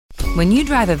When you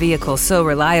drive a vehicle so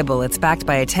reliable it's backed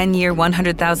by a 10-year,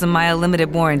 100,000-mile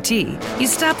limited warranty, you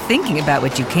stop thinking about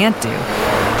what you can't do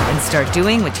and start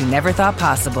doing what you never thought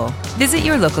possible. Visit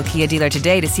your local Kia dealer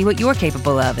today to see what you're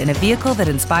capable of in a vehicle that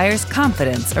inspires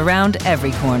confidence around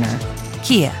every corner.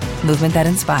 Kia, movement that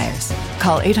inspires.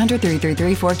 Call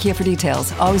 800-333-4KIA for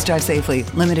details. Always drive safely.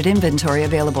 Limited inventory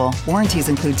available. Warranties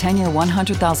include 10-year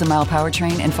 100,000-mile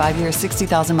powertrain and 5-year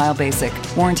 60,000-mile basic.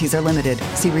 Warranties are limited.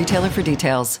 See retailer for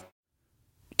details.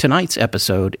 Tonight's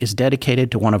episode is dedicated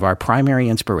to one of our primary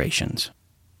inspirations,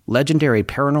 legendary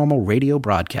paranormal radio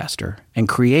broadcaster and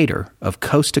creator of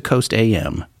Coast to Coast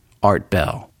AM, Art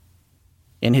Bell.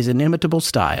 In his inimitable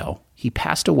style, he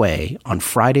passed away on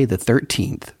Friday the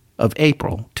 13th of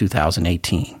April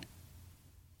 2018.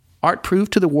 Art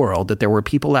proved to the world that there were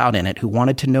people out in it who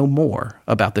wanted to know more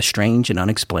about the strange and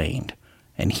unexplained,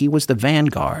 and he was the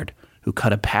vanguard who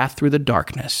cut a path through the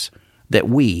darkness that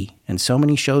we, and so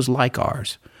many shows like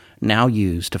ours, now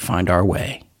use to find our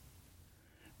way.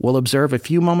 We'll observe a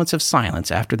few moments of silence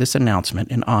after this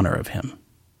announcement in honor of him.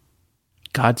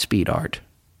 Godspeed, Art.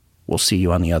 We'll see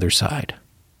you on the other side.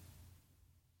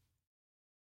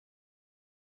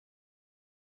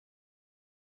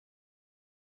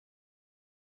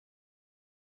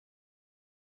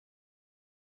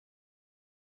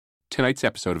 Tonight's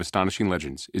episode of Astonishing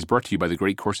Legends is brought to you by the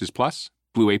Great Courses Plus,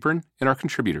 Blue Apron, and our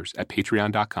contributors at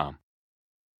patreon.com.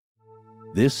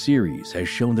 This series has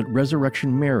shown that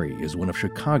Resurrection Mary is one of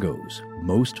Chicago's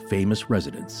most famous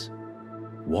residents.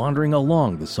 Wandering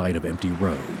along the side of empty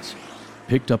roads,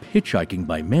 picked up hitchhiking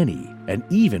by many, and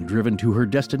even driven to her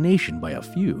destination by a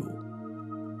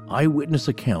few. Eyewitness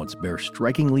accounts bear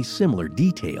strikingly similar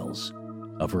details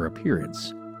of her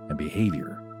appearance and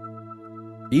behavior.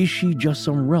 Is she just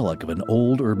some relic of an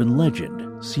old urban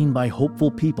legend seen by hopeful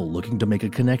people looking to make a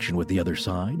connection with the other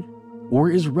side? Or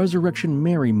is Resurrection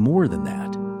Mary more than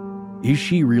that? Is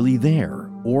she really there,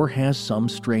 or has some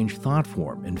strange thought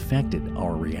form infected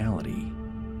our reality?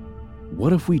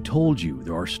 What if we told you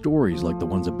there are stories like the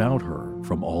ones about her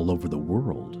from all over the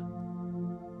world?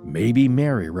 Maybe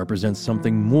Mary represents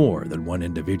something more than one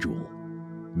individual.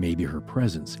 Maybe her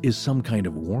presence is some kind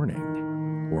of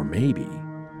warning. Or maybe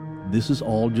this is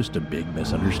all just a big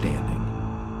misunderstanding.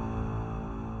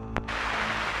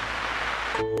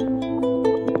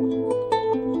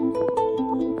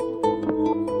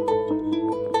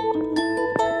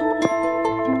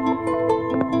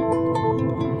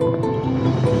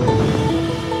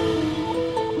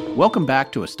 Welcome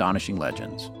back to Astonishing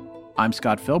Legends. I'm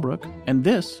Scott Philbrook, and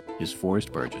this is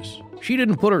Forrest Burgess. She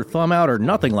didn't put her thumb out or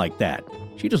nothing like that.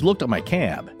 She just looked at my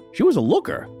cab. She was a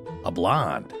looker, a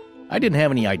blonde. I didn't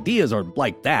have any ideas or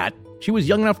like that. She was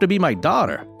young enough to be my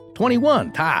daughter.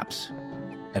 21, tops.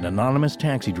 An anonymous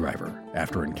taxi driver,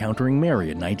 after encountering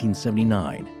Mary in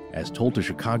 1979, as told to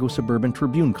Chicago Suburban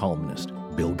Tribune columnist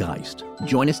Bill Geist.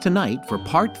 Join us tonight for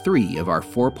part 3 of our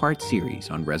 4-part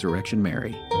series on Resurrection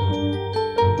Mary.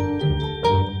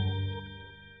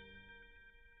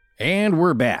 And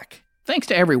we're back. Thanks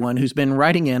to everyone who's been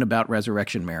writing in about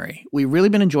Resurrection Mary. We've really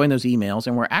been enjoying those emails,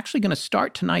 and we're actually going to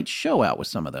start tonight's show out with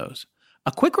some of those.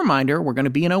 A quick reminder, we're going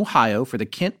to be in Ohio for the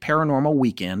Kent Paranormal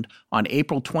Weekend on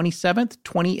April 27th,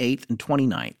 28th, and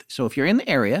 29th. So if you're in the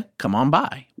area, come on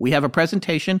by. We have a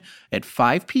presentation at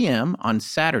 5 p.m. on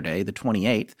Saturday, the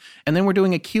 28th, and then we're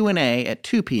doing a Q&A at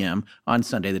 2 p.m. on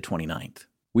Sunday, the 29th.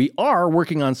 We are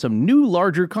working on some new,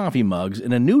 larger coffee mugs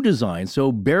in a new design,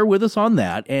 so bear with us on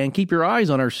that and keep your eyes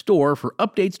on our store for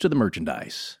updates to the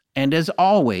merchandise. And as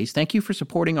always, thank you for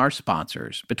supporting our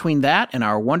sponsors. Between that and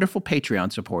our wonderful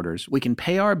Patreon supporters, we can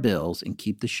pay our bills and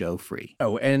keep the show free.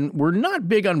 Oh, and we're not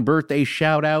big on birthday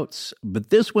shout-outs, but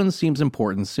this one seems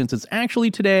important since it's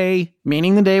actually today,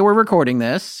 meaning the day we're recording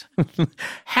this.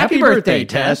 Happy birthday,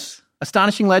 Tess!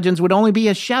 Astonishing Legends would only be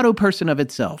a shadow person of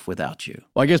itself without you.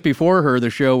 Well, I guess before her,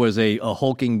 the show was a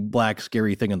hulking black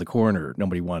scary thing in the corner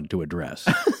nobody wanted to address.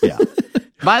 Yeah.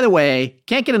 By the way,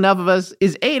 Can't Get Enough of Us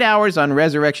is 8 hours on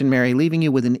Resurrection Mary, leaving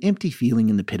you with an empty feeling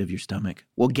in the pit of your stomach.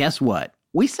 Well, guess what?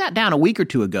 We sat down a week or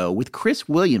two ago with Chris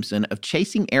Williamson of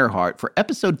Chasing Earhart for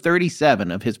episode 37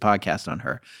 of his podcast on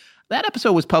her. That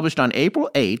episode was published on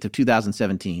April 8th of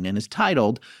 2017 and is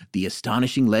titled The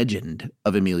Astonishing Legend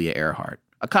of Amelia Earhart.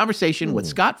 a conversation with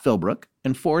Scott Philbrook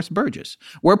and Forrest Burgess.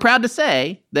 We're proud to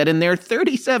say that in their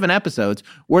 37 episodes,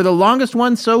 we're the longest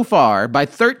one so far by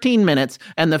 13 minutes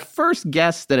and the first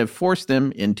guests that have forced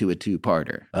them into a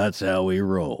two-parter. That's how we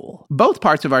roll. Both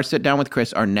parts of our Sit Down with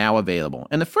Chris are now available.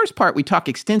 In the first part, we talk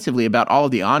extensively about all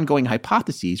of the ongoing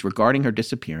hypotheses regarding her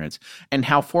disappearance and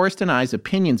how Forrest and I's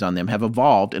opinions on them have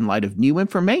evolved in light of new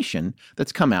information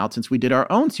that's come out since we did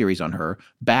our own series on her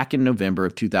back in November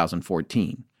of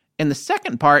 2014. In the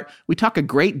second part, we talk a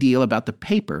great deal about the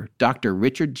paper Dr.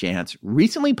 Richard Jantz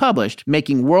recently published,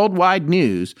 making worldwide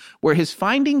news, where his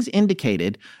findings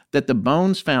indicated that the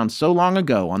bones found so long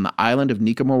ago on the island of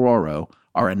Nikomororo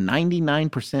are a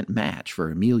 99% match for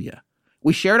Amelia.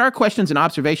 We shared our questions and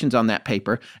observations on that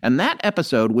paper, and that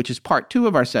episode, which is part 2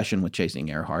 of our session with Chasing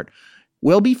Earhart,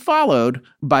 will be followed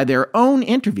by their own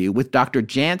interview with Dr.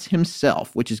 Jantz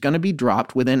himself, which is going to be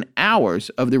dropped within hours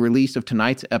of the release of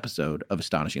tonight's episode of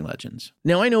Astonishing Legends.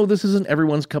 Now, I know this isn't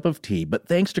everyone's cup of tea, but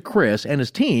thanks to Chris and his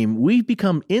team, we've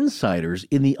become insiders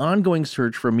in the ongoing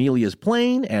search for Amelia's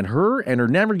plane and her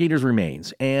navigator's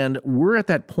remains. And we're at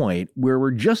that point where we're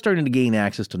just starting to gain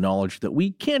access to knowledge that we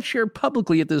can't share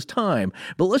publicly at this time.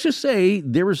 But let's just say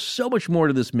there is so much more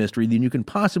to this mystery than you can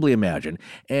possibly imagine.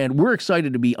 And we're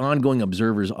excited to be ongoing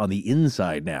observers on the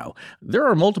inside now. There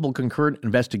are multiple concurrent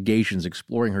investigations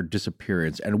exploring her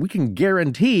disappearance, and we can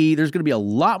guarantee there's going to be a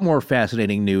lot more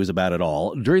fascinating news about it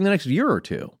all during the next year or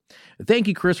two. Thank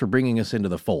you, Chris, for bringing us into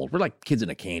the fold. We're like kids in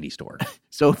a candy store.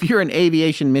 So if you're an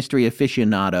aviation mystery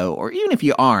aficionado, or even if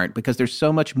you aren't, because there's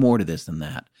so much more to this than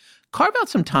that, carve out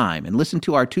some time and listen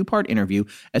to our 2-part interview,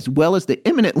 as well as the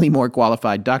eminently more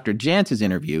qualified Dr. Jantz's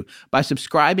interview, by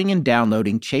subscribing and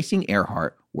downloading Chasing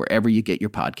Earhart wherever you get your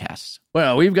podcasts.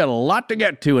 Well, we've got a lot to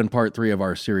get to in part 3 of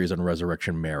our series on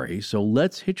Resurrection Mary, so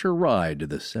let's hitch a ride to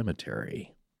the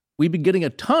cemetery. We've been getting a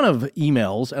ton of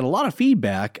emails and a lot of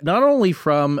feedback, not only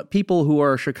from people who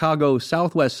are Chicago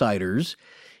Southwest Siders,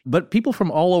 but people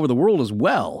from all over the world as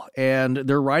well. And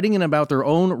they're writing in about their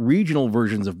own regional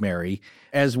versions of Mary,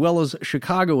 as well as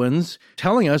Chicagoans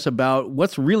telling us about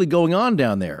what's really going on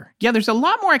down there. Yeah, there's a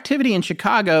lot more activity in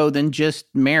Chicago than just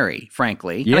Mary,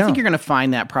 frankly. Yeah. I think you're going to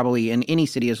find that probably in any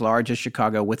city as large as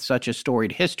Chicago with such a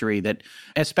storied history, that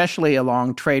especially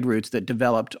along trade routes that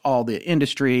developed all the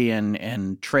industry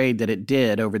and trade that it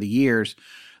did over the years.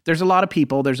 There's a lot of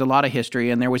people, there's a lot of history,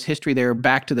 and there was history there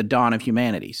back to the dawn of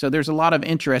humanity. So there's a lot of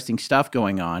interesting stuff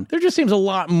going on. There just seems a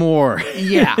lot more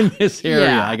in this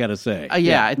area, I got to say.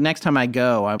 Next time I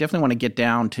go, I definitely want to get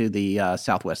down to the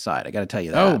southwest side. I got to tell you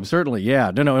that. Oh, certainly,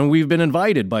 yeah. No, and we've been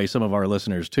invited by some of our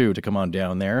listeners, too, to come on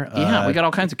down there. Yeah, we got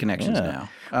all kinds of connections now.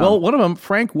 Well, one of them,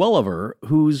 Frank Welliver,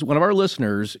 who's one of our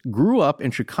listeners, grew up in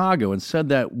Chicago and said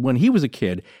that when he was a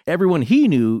kid, everyone he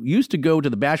knew used to go to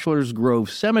the Bachelor's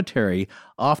Grove Cemetery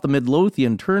off the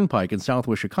Midlothian Turnpike in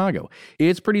southwest Chicago.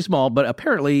 It's pretty small, but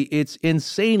apparently it's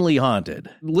insanely haunted.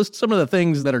 List some of the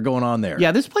things that are going on there.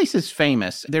 Yeah, this place is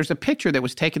famous. There's a picture that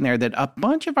was taken there that a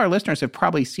bunch of our listeners have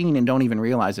probably seen and don't even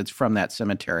realize it's from that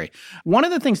cemetery. One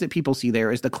of the things that people see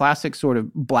there is the classic sort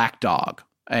of black dog.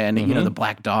 And, you know, the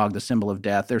black dog, the symbol of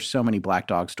death. There's so many black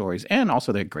dog stories. And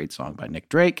also the great song by Nick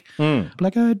Drake.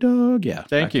 Black-eyed dog. Yeah.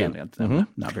 Thank you.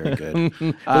 Not very good. We'll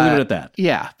leave it at that.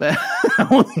 Yeah.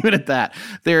 We'll leave it at that.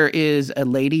 There is a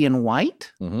lady in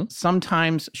white.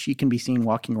 Sometimes she can be seen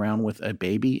walking around with a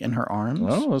baby in her arms.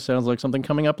 Oh, that sounds like something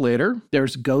coming up later.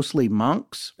 There's ghostly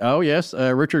monks. Oh, yes.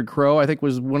 Richard Crowe, I think,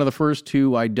 was one of the first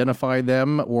to identify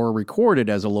them or record it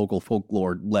as a local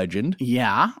folklore legend.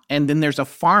 Yeah. And then there's a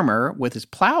farmer with his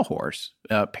plow horse.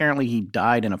 Apparently he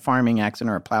died in a farming accident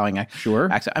or a plowing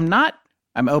accident.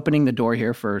 I'm opening the door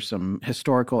here for some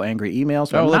historical angry emails.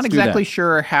 So I'm not exactly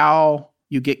sure how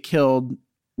you get killed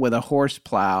with a horse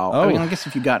plow. I mean, I guess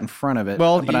if you got in front of it.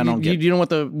 Well, but I don't get. You know what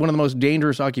one of the most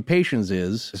dangerous occupations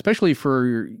is, especially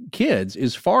for kids,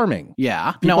 is farming.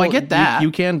 Yeah. I get that. You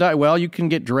can die. Well, you can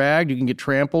get dragged. You can get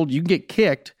trampled. You can get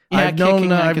kicked. Yeah,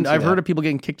 I've heard of people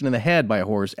getting kicked in the head by a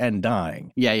horse and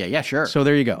dying. Yeah, sure. So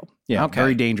there you go. Yeah,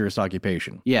 very dangerous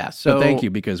occupation. Yeah, so... But thank you,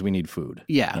 because we need food.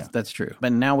 Yeah, that's true.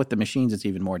 But now with the machines, it's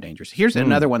even more dangerous. Here's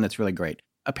another one that's really great.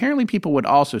 Apparently people would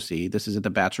also see, this is at the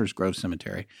Bachelor's Grove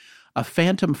Cemetery, a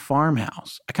phantom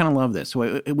farmhouse. I kind of love this. So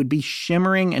it would be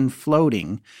shimmering and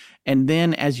floating, and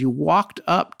then as you walked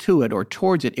up to it or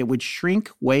towards it, it would shrink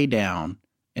way down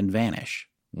and vanish.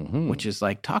 which is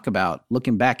like, talk about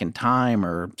looking back in time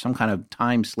or some kind of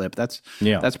time slip. That's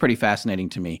pretty fascinating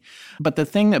to me. But the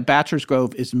thing that Bachelor's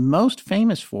Grove is most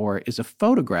famous for is a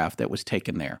photograph that was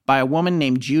taken there by a woman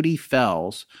named Judy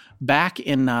Fells back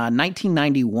in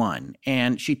 1991.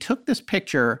 And she took this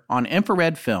picture on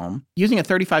infrared film using a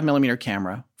 35 millimeter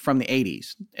camera from the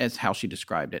 80s, as how she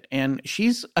described it. And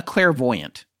she's a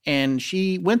clairvoyant. And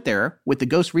she went there with the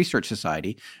Ghost Research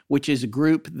Society, which is a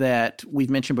group that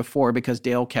we've mentioned before because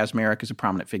Dale Kaczmarek is a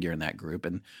prominent figure in that group.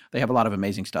 And they have a lot of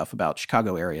amazing stuff about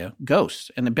Chicago area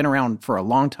ghosts. And they've been around for a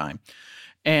long time.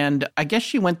 And I guess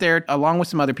she went there along with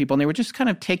some other people, and they were just kind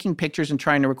of taking pictures and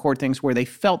trying to record things where they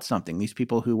felt something, these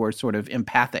people who were sort of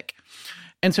empathic.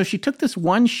 And so she took this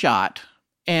one shot.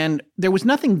 And there was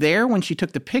nothing there when she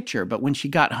took the picture, but when she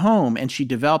got home and she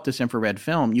developed this infrared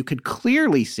film, you could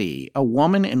clearly see a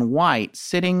woman in white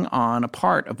sitting on a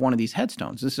part of one of these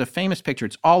headstones. This is a famous picture.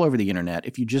 It's all over the internet.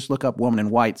 If you just look up woman in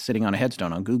white sitting on a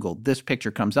headstone on Google, this picture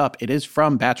comes up. It is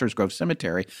from Bachelor's Grove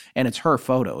Cemetery, and it's her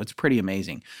photo. It's pretty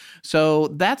amazing. So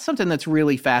that's something that's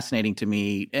really fascinating to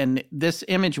me. And this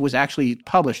image was actually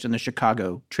published in the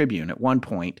Chicago Tribune at one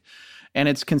point, and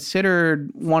it's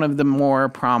considered one of the more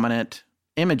prominent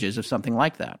images of something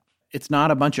like that. It's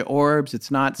not a bunch of orbs.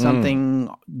 It's not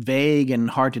something vague and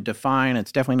hard to define.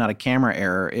 It's definitely not a camera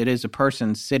error. It is a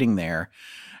person sitting there.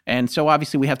 And so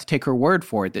obviously we have to take her word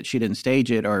for it that she didn't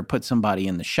stage it or put somebody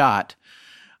in the shot.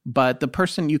 But the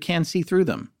person, you can see through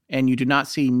them, and you do not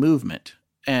see movement.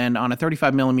 And on a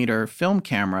 35 millimeter film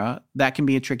camera, that can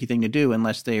be a tricky thing to do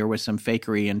unless there was some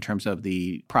fakery in terms of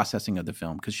the processing of the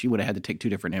film, because she would have had to take two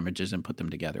different images and put them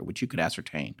together, which you could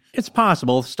ascertain. It's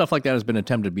possible. Stuff like that has been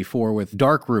attempted before with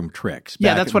darkroom tricks.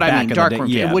 Yeah, that's what I mean. Darkroom.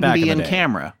 It wouldn't be in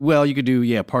camera. Well, you could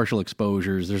do, partial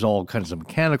exposures. There's all kinds of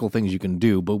mechanical things you can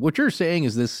do. But what you're saying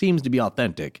is this seems to be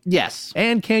authentic. Yes.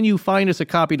 And can you find us a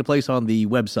copy to place on the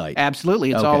website?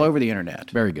 Absolutely. It's all over the internet.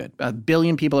 Very good. 1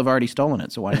 billion people have already stolen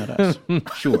it, so why not us?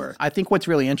 Sure. I think what's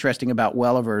really interesting about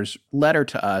Welliver's letter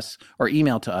to us, or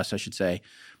email to us, I should say,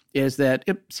 is that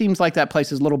it seems like that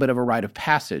place is a little bit of a rite of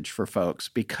passage for folks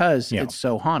because it's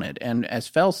so haunted. And as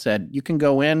Fells said, you can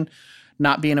go in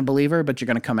not being a believer, but you're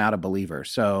going to come out a believer.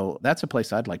 So that's a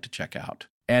place I'd like to check out.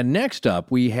 And next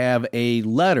up, we have a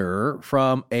letter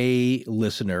from a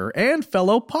listener and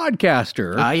fellow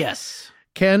podcaster. Yes.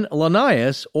 Ken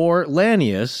Lanius or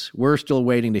Lanius. We're still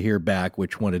waiting to hear back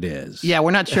which one it is. Yeah,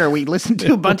 we're not sure. We listened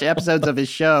to a bunch of episodes of his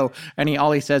show, and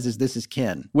all he says is, "This is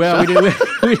Ken." Well,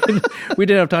 we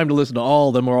didn't have time to listen to all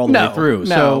of them or all the way through.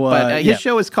 But his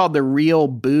show is called the Real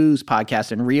Booze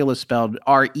Podcast, and real is spelled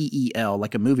REEL,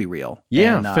 like a movie reel.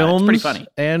 Yeah, and, films it's pretty funny.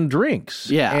 And drinks.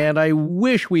 Yeah. And I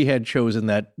wish we had chosen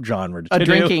that genre.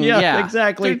 Drinking, yeah.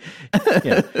 Exactly.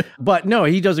 Yeah. But no,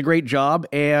 he does a great job,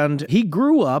 and he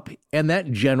grew up in that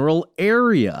general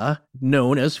area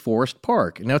known as Forest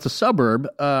Park. Now, it's a suburb.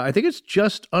 I think it's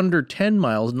just under 10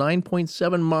 miles,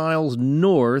 9.7 miles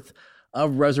north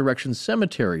of Resurrection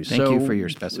Cemetery. Thank you for your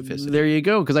specificity. There you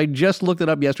go, because I just looked it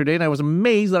up yesterday, and I was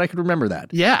amazed that I could remember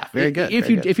that. Yeah, very good.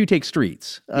 If you take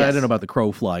streets. Yes. I don't know about the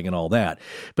crow flying and all that.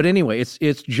 But anyway,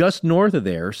 it's just north of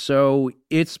there, so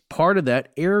it's part of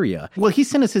that area. Well, he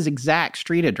sent us his exact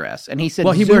street address, and he said,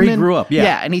 where he grew up,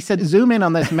 Yeah, and he said, zoom in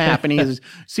on this map, and he says,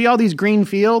 see all these green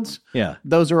fields? Yeah.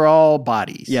 Those are all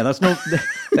bodies. Yeah,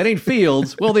 that ain't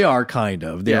fields. Well, they are kind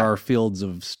of. There are fields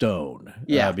of stone.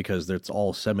 Yeah. Because it's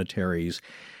all cemeteries.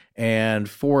 And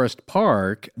Forest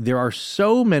Park, there are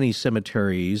so many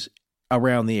cemeteries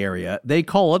around the area. They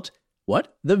call it,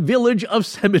 what? The Village of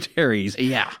Cemeteries.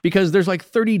 Yeah. Because there's like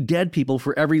 30 dead people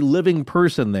for every living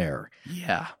person there.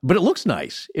 Yeah. But it looks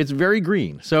nice. It's very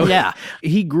green. So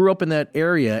he grew up in that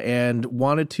area and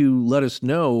wanted to let us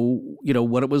know,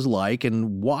 what it was like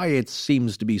and why it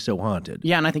seems to be so haunted.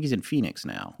 Yeah, and I think he's in Phoenix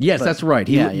now. Yes, that's right.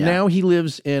 Now he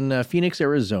lives in Phoenix,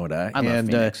 Arizona. I love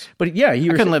Phoenix. But yeah, I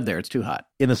couldn't live there. It's too hot.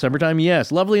 In the summertime,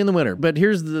 yes. Lovely in the winter. But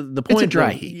here's the point. It's a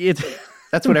dry heat.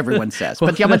 That's what everyone says.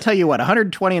 But I'm going to tell you what,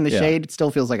 120 in the shade, it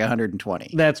still feels like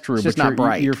 120. That's true. It's just not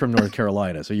bright. You're from North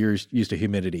Carolina, so you're used to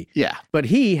humidity. Yeah. But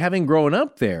he, having grown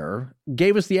up there,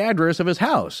 gave us the address of his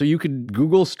house. So you could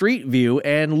Google Street View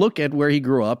and look at where he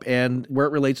grew up and where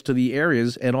it relates to the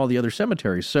areas and all the other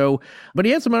cemeteries. So, but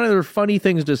he had some other funny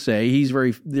things to say.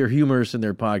 They're humorous in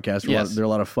their podcast. Yes. They're a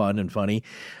lot of fun and funny.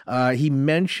 He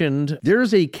mentioned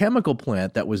there's a chemical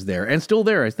plant that was there and still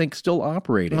there, I think still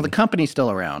operating. Well, the company's still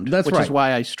around. That's which right. is why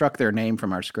I struck their name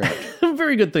from our script.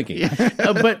 Very good thinking.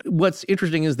 But what's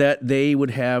interesting is that they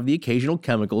would have the occasional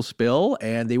chemical spill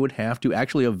and they would have to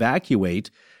actually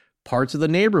evacuate parts of the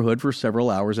neighborhood for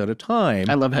several hours at a time.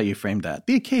 I love how you framed that.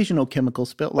 The occasional chemical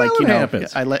spill. Well, it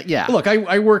happens. Look,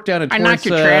 I worked down in Torrance. I knocked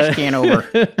your trash can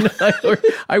over.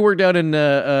 I worked down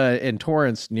in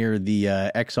Torrance near the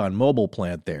Exxon Mobil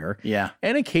plant there. Yeah.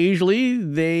 And occasionally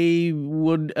they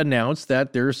would announce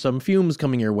that there's some fumes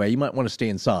coming your way. You might want to stay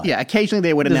inside. Yeah, occasionally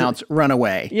they would announce, run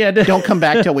away. Yeah. Don't come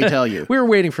back till we tell you. We were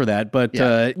waiting for that, but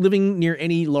living near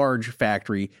any large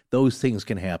factory, those things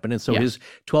can happen. And so his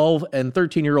 12 and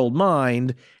 13-year-old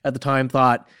mind at the time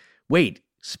thought, wait,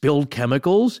 spilled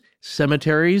chemicals,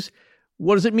 cemeteries,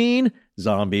 what does it mean?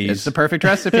 Zombies. It's the perfect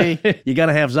recipe. You got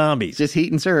to have zombies. Just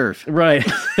heat and serve. Right.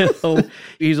 So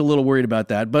he's a little worried about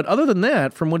that. But other than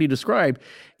that, from what he described,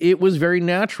 it was very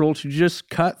natural to just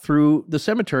cut through the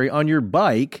cemetery on your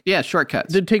bike. Yeah,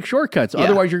 shortcuts. To take shortcuts. Yeah.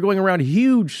 Otherwise, you're going around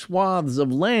huge swaths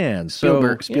of land.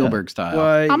 Spielberg style.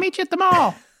 Why- I'll meet you at the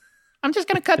mall. I'm just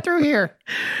going to cut through here.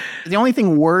 The only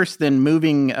thing worse than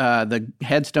moving the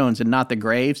headstones and not the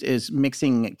graves is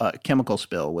mixing a chemical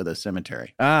spill with a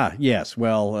cemetery. Ah, yes.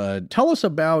 Well, tell us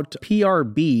about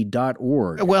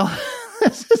prb.org. Well,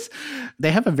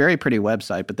 they have a very pretty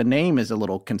website, but the name is a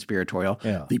little conspiratorial.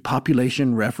 Yeah. The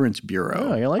Population Reference Bureau.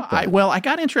 Oh, I like that. I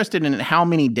got interested in how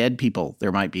many dead people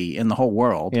there might be in the whole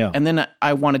world. Yeah. And then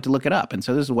I wanted to look it up. And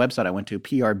so this is a website I went to,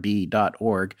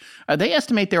 prb.org. They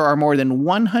estimate there are more than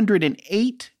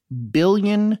 108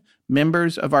 billion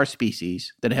members of our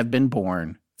species that have been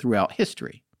born throughout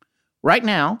history. Right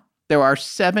now, there are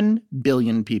 7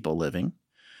 billion people living.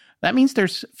 That means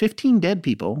there's 15 dead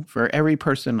people for every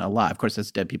person alive. Of course,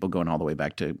 that's dead people going all the way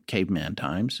back to caveman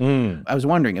times. I was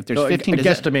wondering if there's 15. A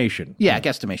guesstimation.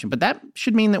 Guesstimation. But that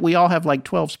should mean that we all have like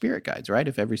 12 spirit guides, right?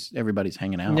 If everybody's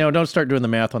hanging out. No, don't start doing the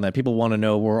math on that. People want to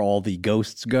know where all the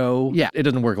ghosts go. Yeah. It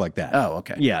doesn't work like that. Oh,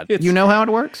 okay. Yeah. You know how it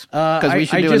works? Because we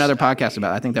should do another podcast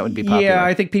about it. I think that would be popular. Yeah,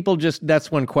 I think people that's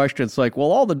one question. It's like,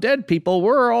 well, all the dead people,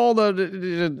 where are all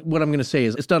the... What I'm going to say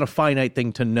is it's not a finite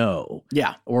thing to know.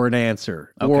 Yeah. Or an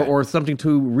answer. Okay. Or something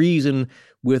to reason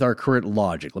with our current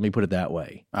logic. Let me put it that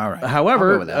way. All right.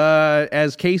 However, I'll go with that.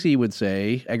 as Casey would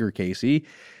say, Edgar Casey,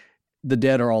 the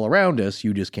dead are all around us.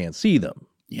 You just can't see them.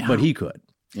 Yeah. But he could.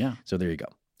 Yeah. So there you go.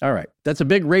 All right. That's a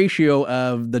big ratio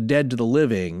of the dead to the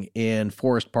living in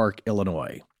Forest Park,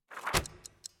 Illinois.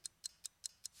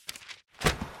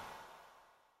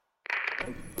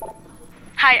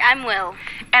 Hi, I'm Will.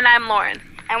 And I'm Lauren.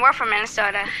 And we're from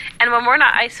Minnesota. And when we're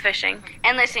not ice fishing,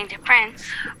 And listening to Prince.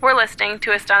 we're listening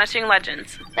to Astonishing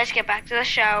Legends. Let's get back to the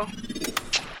show.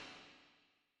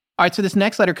 All right, so this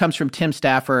next letter comes from Tim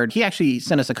Stafford. He actually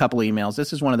sent us a couple emails.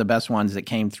 This is one of the best ones that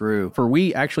came through. For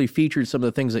we actually featured some of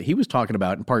the things that he was talking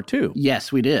about in part 2.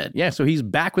 Yes, we did. Yeah, so he's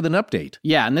back with an update.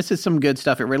 Yeah, and this is some good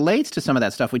stuff. It relates to some of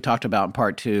that stuff we talked about in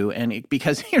part 2. And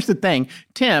because here's the thing,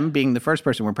 Tim, being the first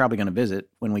person we're probably going to visit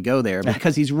when we go there,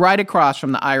 because he's right across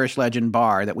from the Irish Legend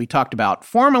Bar that we talked about,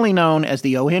 formerly known as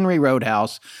the O. Henry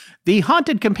Roadhouse, the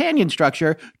haunted companion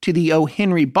structure to the O.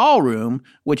 Henry Ballroom,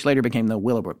 which later became the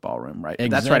Willowbrook Ballroom, right?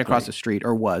 That's right across the street,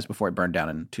 or was before it burned down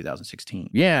in 2016.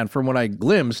 Yeah, and from what I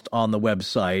glimpsed on the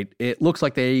website, it looks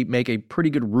like they make a pretty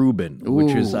good Reuben,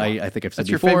 which is, I think I've said That's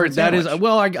your before, favorite that is, sandwich.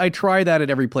 well, I try that at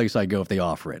every place I go if they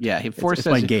offer it. Yeah, it's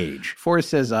my gauge. Forrest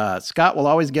says, Scott will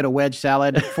always get a wedge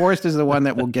salad. Forrest is the one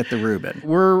that will get the Reuben.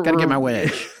 Gotta get my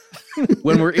wedge.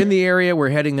 When we're in the area, we're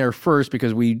heading there first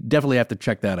because we definitely have to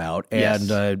check that out. And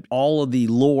Yes. All of the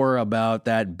lore about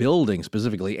that building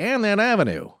specifically and that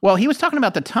avenue. Well, he was talking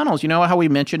about the tunnels. You know how we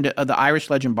mentioned the Irish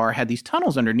Legend Bar had these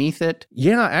tunnels underneath it?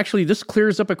 Yeah, actually, this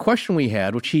clears up a question we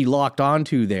had, which he locked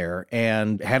onto there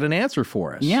and had an answer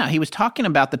for us. Yeah, he was talking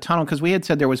about the tunnel because we had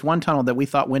said there was one tunnel that we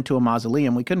thought went to a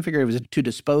mausoleum. We couldn't figure it was to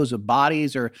dispose of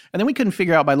bodies, and then we couldn't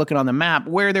figure out by looking on the map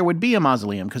where there would be a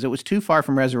mausoleum because it was too far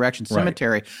from Resurrection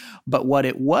Cemetery. But what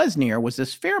it was near was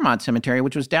this Fairmont Cemetery,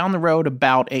 which was down the road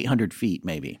about 800 feet,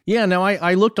 maybe. Yeah, now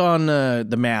I looked on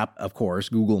the map, of course,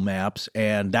 Google Maps,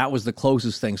 and that was the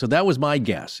closest thing. So that was my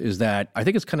guess, is that I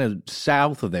think it's kind of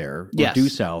south of there, or Yes. due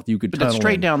south. You could But tunnel it's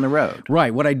straight in. down the road.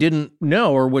 Right. What I didn't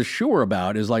know or was sure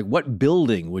about is like, what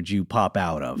building would you pop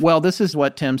out of? Well, this is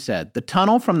what Tim said. The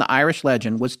tunnel from the Irish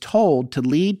Legend was told to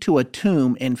lead to a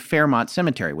tomb in Fairmont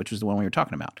Cemetery, which was the one we were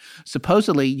talking about.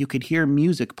 Supposedly, you could hear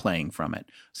music playing from it.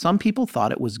 Some people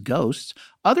thought it was ghosts.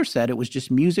 Others said it was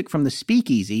just music from the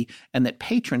speakeasy and that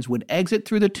patrons would exit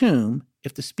through the tomb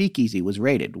if the speakeasy was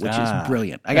raided, which is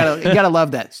brilliant. You gotta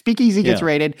love that. Speakeasy gets Yeah.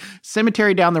 raided,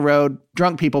 cemetery down the road,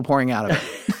 drunk people pouring out of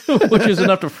it. which is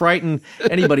enough to frighten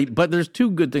anybody. But there's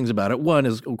two good things about it. One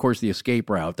is, of course, the escape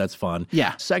route. That's fun.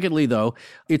 Yeah. Secondly, though,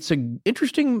 it's an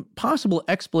interesting possible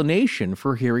explanation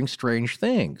for hearing strange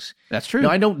things. That's true. Now,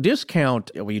 I don't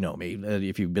discount, well, you know me,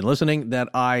 if you've been listening, that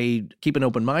I keep an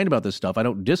open mind about this stuff. I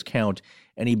don't discount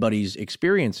anybody's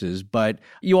experiences, but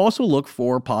you also look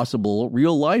for possible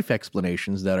real-life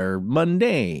explanations that are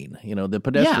mundane, the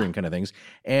pedestrian kind of things.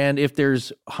 And if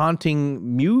there's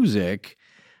haunting music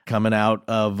coming out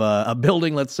of a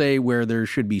building, let's say, where there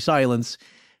should be silence,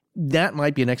 that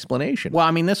might be an explanation. Well,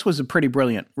 I mean, this was a pretty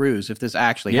brilliant ruse if this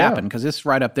actually happened, because this is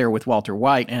right up there with Walter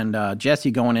White and Jesse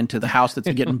going into the house that's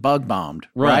getting bug bombed,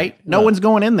 right? No one's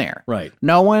going in there. Right.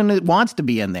 No one wants to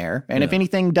be in there. And if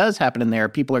anything does happen in there,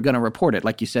 people are going to report it,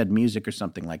 like you said, music or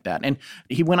something like that. And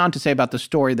he went on to say about the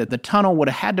story that the tunnel would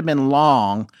have had to have been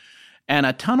long, and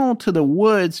a tunnel to the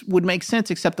woods would make sense,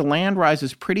 except the land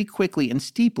rises pretty quickly and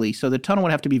steeply, so the tunnel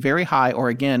would have to be very high or,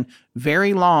 again,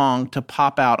 very long to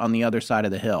pop out on the other side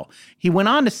of the hill. He went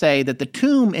on to say that the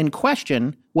tomb in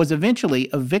question was eventually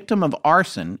a victim of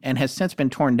arson and has since been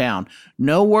torn down.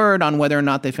 No word on whether or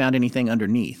not they found anything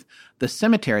underneath. The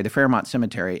cemetery, the Fairmont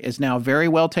Cemetery, is now very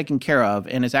well taken care of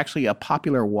and is actually a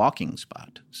popular walking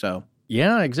spot. So...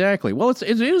 yeah, exactly. Well, it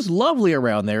is lovely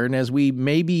around there, and as we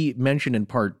maybe mentioned in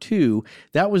part 2,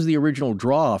 that was the original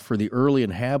draw for the early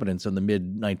inhabitants in the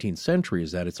mid-19th century,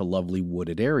 is that it's a lovely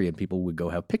wooded area, and people would go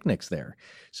have picnics there.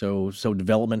 So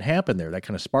development happened there. That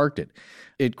kind of sparked it.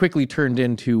 It quickly turned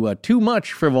into too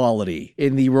much frivolity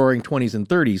in the roaring 20s and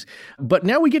 30s. But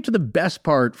now we get to the best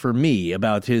part for me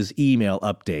about his email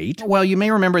update. Well, you may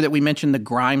remember that we mentioned the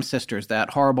Grimes sisters,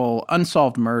 that horrible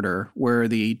unsolved murder where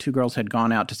the two girls had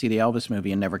gone out to see the Elvis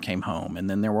movie and never came home. And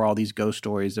then there were all these ghost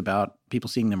stories about people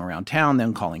seeing them around town,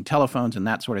 them calling telephones and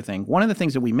that sort of thing. One of the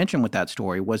things that we mentioned with that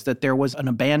story was that there was an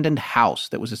abandoned house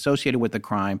that was associated with the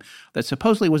crime that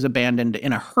supposedly was abandoned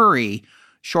in a hurry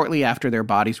shortly after their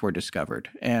bodies were discovered.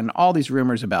 And all these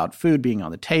rumors about food being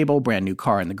on the table, brand new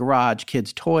car in the garage,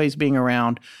 kids' toys being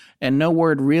around, and no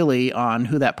word really on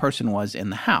who that person was in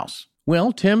the house.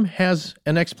 Well, Tim has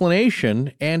an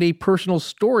explanation and a personal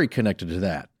story connected to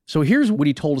that. So here's what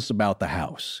he told us about the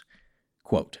house.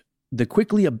 Quote, "The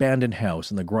quickly abandoned house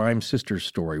in the Grimes sisters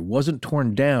story wasn't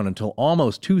torn down until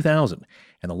almost 2000,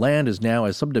 and the land is now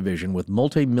a subdivision with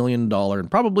multi-million-dollar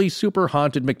and probably super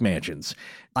haunted McMansions.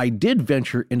 I did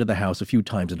venture into the house a few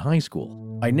times in high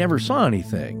school. I never saw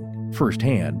anything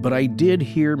firsthand, but I did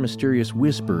hear mysterious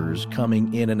whispers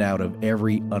coming in and out of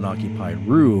every unoccupied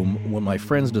room when my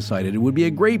friends decided it would be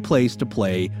a great place to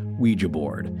play Ouija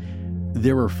board.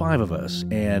 There were 5 of us,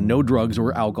 and no drugs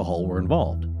or alcohol were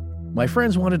involved. My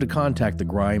friends wanted to contact the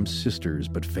Grimes sisters,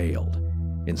 but failed.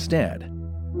 Instead,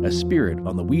 a spirit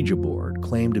on the Ouija board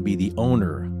claimed to be the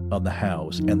owner of the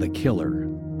house and the killer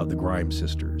of the Grimes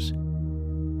sisters.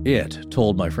 It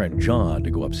told my friend John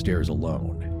to go upstairs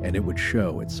alone, and it would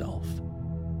show itself.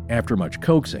 After much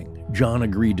coaxing, John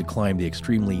agreed to climb the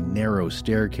extremely narrow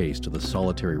staircase to the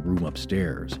solitary room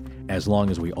upstairs, as long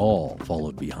as we all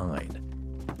followed behind.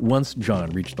 Once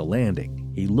John reached the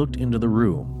landing, he looked into the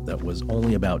room that was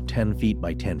only about 10 feet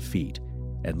by 10 feet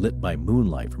and lit by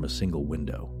moonlight from a single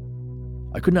window.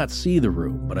 I could not see the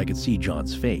room, but I could see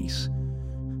John's face.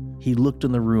 He looked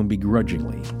in the room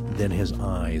begrudgingly, then his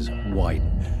eyes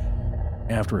widened.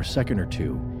 After a second or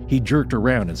two, he jerked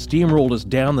around and steamrolled us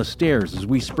down the stairs as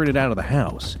we sprinted out of the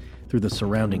house, through the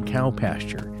surrounding cow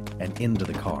pasture, and into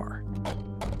the car.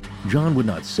 John would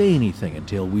not say anything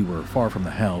until we were far from the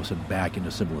house and back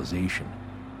into civilization.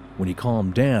 When he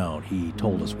calmed down, he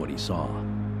told us what he saw.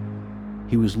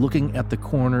 He was looking at the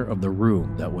corner of the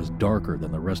room that was darker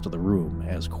than the rest of the room,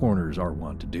 as corners are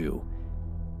wont to do.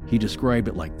 He described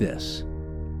it like this.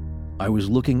 I was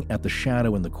looking at the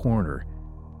shadow in the corner,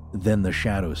 then the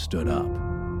shadow stood up.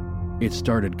 It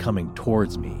started coming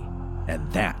towards me,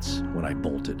 and that's when I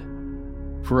bolted.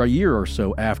 For a year or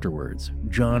so afterwards,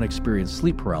 John experienced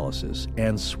sleep paralysis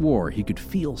and swore he could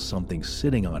feel something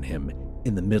sitting on him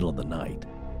in the middle of the night.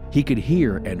 He could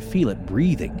hear and feel it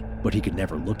breathing, but he could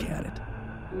never look at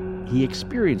it. He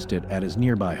experienced it at his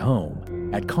nearby home,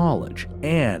 at college,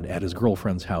 and at his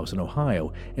girlfriend's house in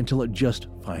Ohio until it just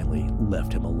finally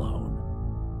left him alone.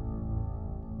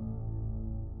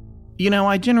 You know,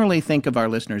 I generally think of our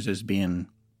listeners as being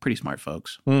pretty smart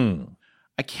folks.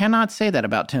 I cannot say that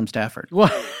about Tim Stafford.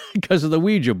 Well, because of the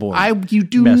Ouija board. You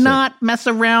do not mess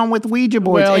around with Ouija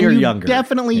boards. Well, and you're you younger.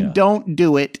 Definitely don't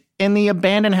do it in the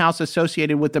abandoned house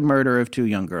associated with the murder of 2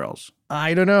 young girls.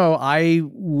 I don't know. I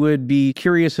would be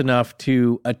curious enough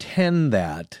to attend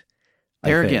that.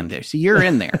 See, you're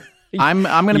in there. I'm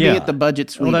going to be Yeah. at the budget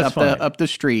suite Well, that's fine. up the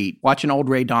street watching old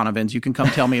Ray Donovan's. You can come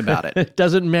tell me about it. It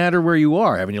doesn't matter where you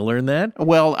are. Haven't you learned that?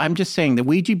 Well, I'm just saying the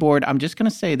Ouija board, I'm just going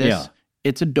to say this. Yeah.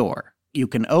 It's a door. You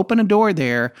can open a door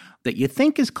there that you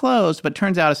think is closed, but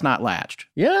turns out it's not latched.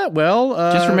 Yeah, well...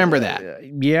 Just remember that.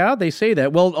 Yeah, they say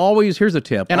that. Well, always, here's a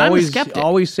tip. And I'm a always, skeptic.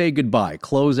 Always say goodbye.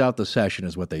 Close out the session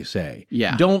is what they say.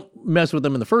 Yeah. Don't mess with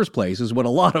them in the first place is what a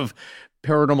lot of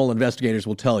paranormal investigators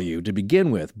will tell you to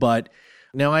begin with. But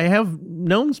now I have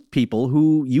known people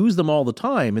who use them all the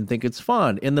time and think it's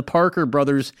fun in the Parker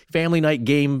Brothers family night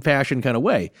game fashion kind of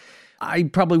way. I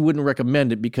probably wouldn't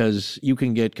recommend it because you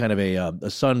can get kind of a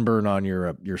sunburn on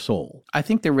your soul. I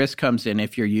think the risk comes in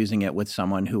if you're using it with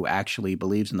someone who actually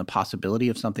believes in the possibility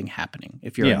of something happening.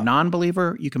 If you're Yeah. a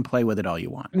non-believer, you can play with it all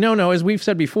you want. No, as we've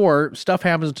said before, stuff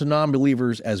happens to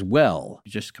non-believers as well.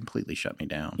 You just completely shut me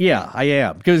down. Yeah, I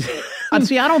am. Because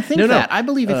See, I don't think No. that. I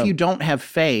believe if you don't have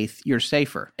faith, you're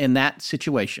safer in that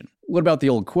situation. what about the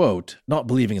old quote, not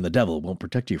believing in the devil won't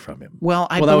protect you from him? Well,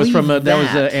 I that was believe from that was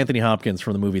that. Anthony Hopkins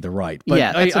from the movie The Right.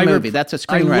 Yeah, that's a movie. That's a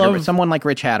screenwriter. I love, But someone like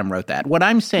Rich Haddam wrote that. What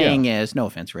I'm saying is, no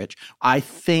offense, Rich, I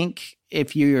think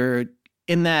if you're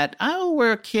in that,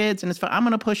 we're kids and it's fun, I'm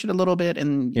going to push it a little bit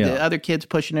and the other kid's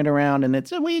pushing it around and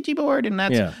it's a Ouija board and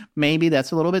maybe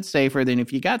that's a little bit safer than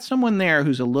if you got someone there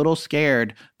who's a little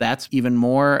scared, that's even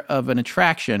more of an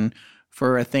attraction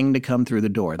for a thing to come through the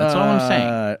door. That's all I'm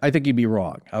saying. I think you'd be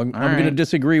wrong. I'm right. going to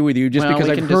disagree with you just Well, because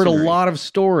we I've can heard disagree. a lot of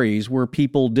stories where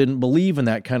people didn't believe in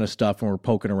that kind of stuff and were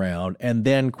poking around and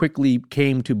then quickly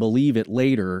came to believe it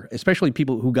later, especially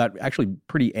people who got actually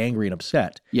pretty angry and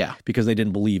upset because they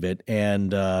didn't believe it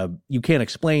and you can't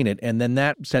explain it and then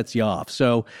that sets you off.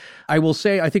 So I will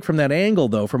say, I think from that angle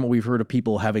though, from what we've heard of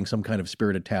people having some kind of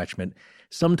spirit attachment,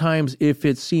 sometimes if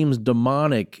it seems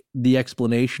demonic, the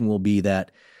explanation will be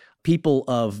that people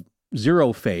of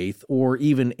zero faith or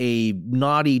even a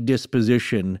naughty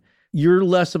disposition, you're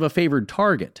less of a favored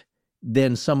target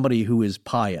than somebody who is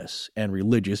pious and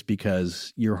religious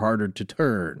because you're harder to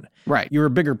turn. Right. You're a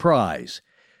bigger prize.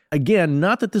 Again,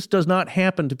 not that this does not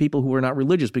happen to people who are not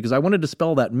religious, because I want to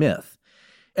dispel that myth.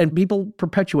 And people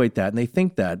perpetuate that and they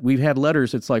think that. We've had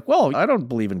letters, it's like, well, I don't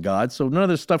believe in God, so none of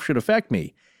this stuff should affect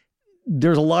me.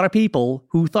 There's a lot of people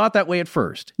who thought that way at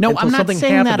first. No, until I'm not something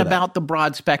saying happened that to about the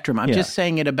broad spectrum. I'm just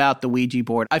saying it about the Ouija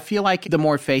board. I feel like the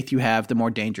more faith you have, the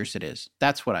more dangerous it is.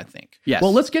 That's what I think. Yes.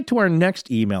 Well, let's get to our next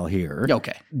email here.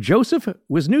 Okay. Joseph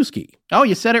Wisniewski. Oh,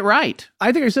 you said it right.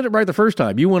 I think I said it right the first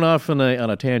time. You went off on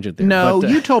a tangent there. No,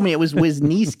 but, you told me it was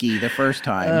Wisniewski the first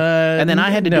time. And then I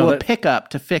had to do a pickup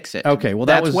to fix it. Okay, well,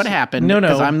 that's what happened. No.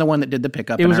 Because I'm the one that did the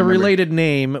pickup. It and was I a remember- related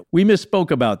name. We misspoke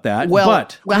about that. Well,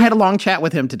 I had a long chat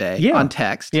with him today on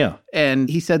text. Yeah. And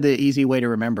he said the easy way to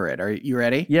remember it. Are you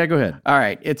ready? Yeah, go ahead. All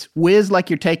right. It's whiz like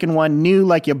you're taking one, new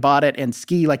like you bought it, and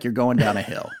ski like you're going down a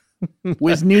hill.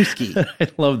 Wisniewski. I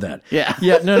love that. Yeah.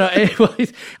 Yeah, no. Well,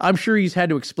 I'm sure he's had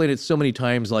to explain it so many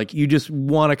times. Like, you just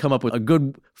want to come up with a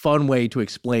good, fun way to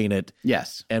explain it.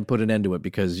 Yes. And put an end to it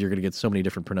because you're going to get so many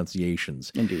different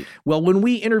pronunciations. Indeed. Well, when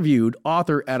we interviewed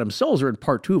author Adam Sulzer in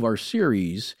part 2 of our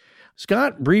series,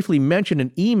 Scott briefly mentioned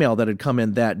an email that had come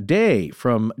in that day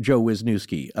from Joe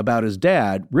Wisniewski about his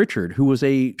dad, Richard, who was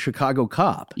a Chicago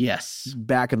cop. Yes.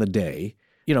 Back in the day.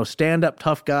 You know, stand-up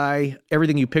tough guy,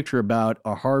 everything you picture about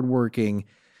a hardworking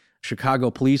Chicago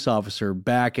police officer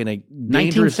back in a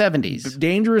 1970s.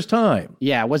 Dangerous time.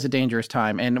 Yeah, it was a dangerous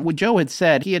time. And what Joe had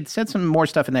said, he had said some more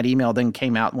stuff in that email than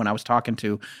came out when I was talking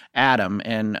to Adam.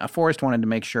 And Forrest wanted to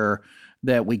make sure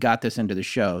that we got this into the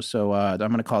show. So I'm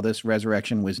going to call this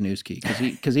Resurrection Wisniewski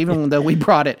because even though we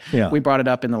brought it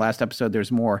up in the last episode,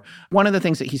 there's more. One of the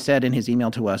things that he said in his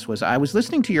email to us was, I was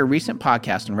listening to your recent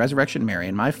podcast on Resurrection Mary,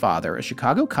 and my father, a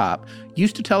Chicago cop,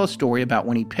 used to tell a story about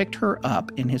when he picked her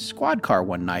up in his squad car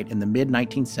one night in the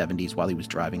mid-1970s while he was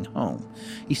driving home.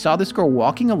 He saw this girl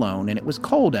walking alone, and it was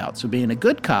cold out, so being a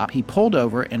good cop, he pulled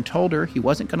over and told her he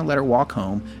wasn't going to let her walk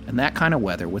home in that kind of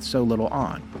weather with so little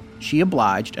on. She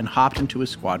obliged and hopped into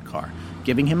his squad car,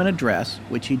 giving him an address,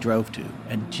 which he drove to,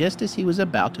 and just as he was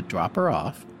about to drop her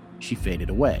off, she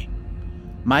faded away.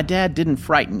 My dad didn't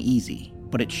frighten easy,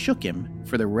 but it shook him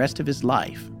for the rest of his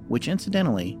life, which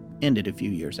incidentally ended a few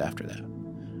years after that.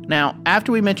 Now,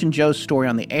 after we mentioned Joe's story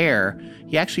on the air,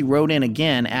 he actually wrote in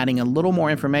again, adding a little more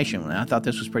information, and I thought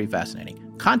this was pretty fascinating.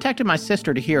 Contacted my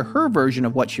sister to hear her version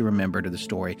of what she remembered of the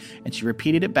story, and she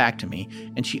repeated it back to me,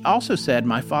 and she also said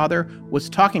my father was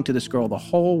talking to this girl the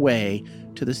whole way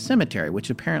to the cemetery,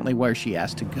 which apparently where she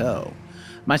asked to go.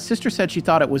 My sister said she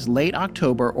thought it was late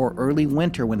October or early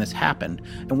winter when this happened,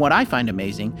 and what I find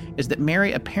amazing is that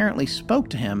Mary apparently spoke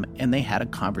to him and they had a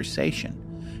conversation.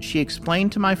 She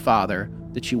explained to my father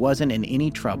that she wasn't in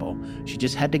any trouble. She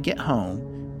just had to get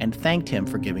home, and thanked him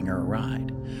for giving her a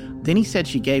ride. Then he said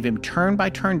she gave him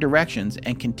turn-by-turn directions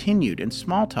and continued in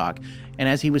small talk, and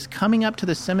as he was coming up to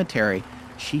the cemetery,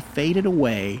 she faded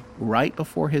away right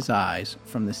before his eyes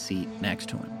from the seat next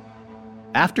to him.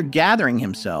 After gathering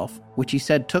himself, which he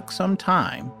said took some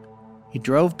time, he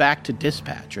drove back to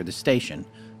dispatch, or the station,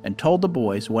 and told the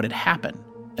boys what had happened.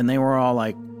 And they were all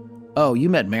like, "Oh, you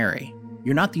met Mary.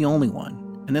 You're not the only one."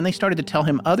 And then they started to tell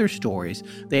him other stories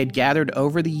they had gathered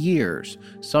over the years,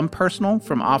 some personal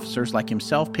from officers like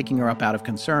himself picking her up out of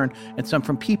concern, and some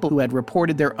from people who had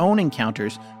reported their own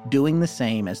encounters doing the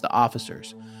same as the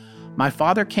officers. My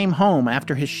father came home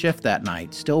after his shift that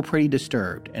night, still pretty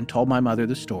disturbed, and told my mother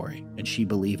the story, and she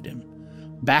believed him.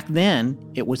 Back then,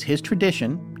 it was his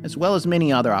tradition, as well as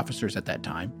many other officers at that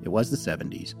time, it was the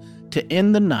 70s, to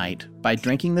end the night by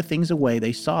drinking the things away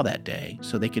they saw that day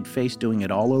so they could face doing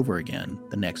it all over again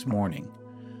the next morning.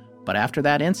 But after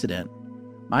that incident,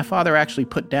 my father actually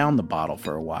put down the bottle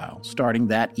for a while, starting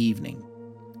that evening.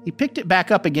 He picked it back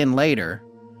up again later,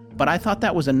 but I thought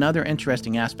that was another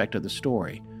interesting aspect of the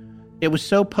story. It was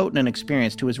so potent an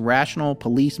experience to his rational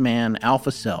policeman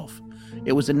alpha self.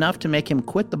 It was enough to make him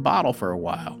quit the bottle for a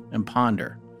while and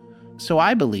ponder. So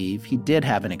I believe he did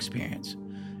have an experience,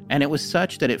 and it was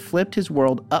such that it flipped his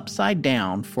world upside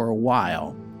down for a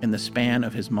while in the span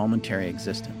of his momentary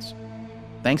existence.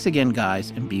 Thanks again,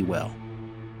 guys, and be well.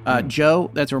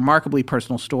 Joe, that's a remarkably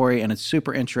personal story, and it's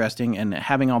super interesting, and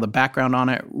having all the background on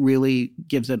it really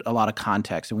gives it a lot of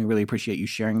context, and we really appreciate you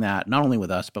sharing that, not only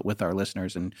with us, but with our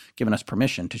listeners, and giving us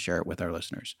permission to share it with our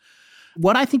listeners.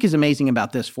 What I think is amazing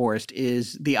about this, Forrest,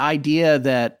 is the idea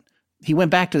that he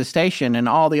went back to the station and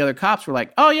all the other cops were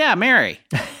like, "Oh, yeah, Mary.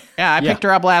 Yeah, I picked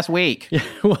her up last week." Yeah,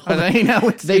 well,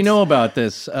 they know about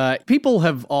this. People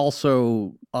have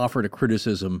also offered a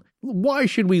criticism. Why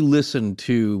should we listen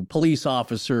to police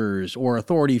officers or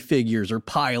authority figures or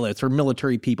pilots or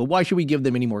military people? Why should we give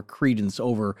them any more credence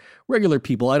over regular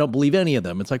people? I don't believe any of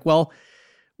them. It's like, well,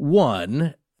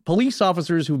 one, police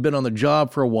officers who've been on the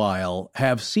job for a while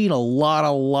have seen a lot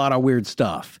of weird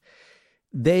stuff.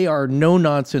 They are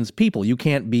no-nonsense people. You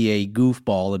can't be a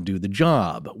goofball and do the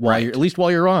job, at least while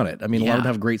you're on it. I mean, a lot of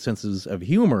them have great senses of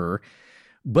humor,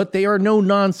 but they are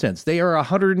no-nonsense. They are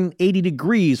 180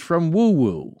 degrees from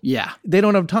woo-woo. Yeah. They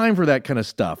don't have time for that kind of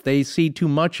stuff. They see too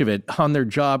much of it on their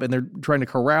job, and they're trying to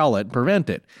corral it and prevent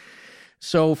it.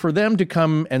 So for them to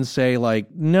come and say, like,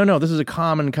 no, this is a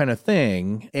common kind of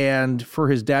thing, and for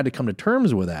his dad to come to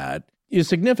terms with that is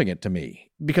significant to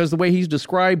me, because the way he's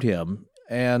described him,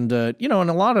 and, and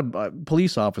a lot of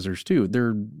police officers, too,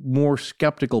 they're more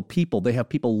skeptical people. They have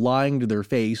people lying to their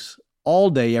face all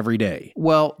day, every day.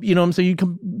 Well, so you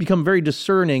can become very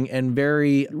discerning and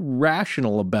very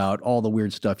rational about all the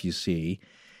weird stuff you see.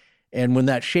 And when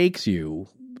that shakes you,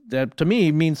 that, to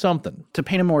me, means something. To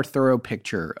paint a more thorough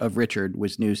picture of Richard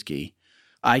Wisniewski,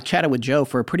 I chatted with Joe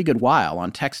for a pretty good while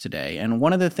on text today, and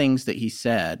one of the things that he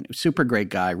said, super great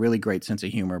guy, really great sense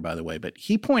of humor, by the way, but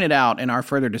he pointed out in our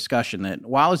further discussion that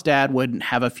while his dad would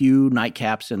have a few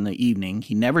nightcaps in the evening,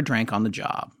 he never drank on the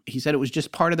job. He said it was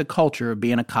just part of the culture of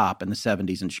being a cop in the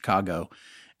 70s in Chicago.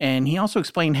 And he also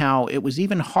explained how it was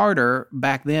even harder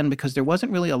back then because there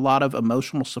wasn't really a lot of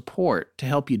emotional support to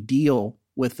help you deal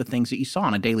with the things that you saw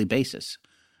on a daily basis.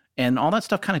 And all that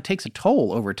stuff kind of takes a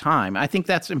toll over time. I think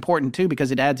that's important, too,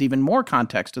 because it adds even more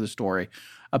context to the story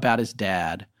about his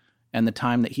dad and the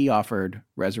time that he offered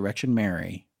Resurrection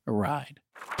Mary a ride.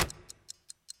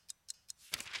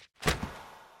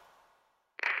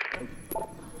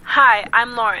 Hi,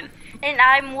 I'm Lauren. And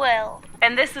I'm Will.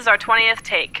 And this is our 20th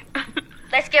take.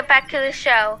 Let's get back to the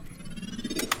show.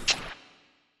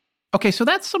 Okay, so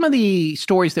that's some of the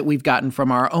stories that we've gotten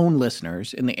from our own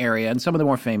listeners in the area and some of the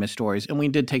more famous stories. And we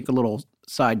did take a little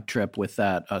side trip with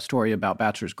that story about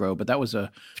Bachelor's Grove, but that was a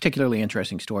particularly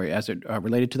interesting story as it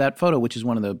related to that photo, which is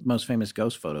one of the most famous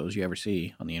ghost photos you ever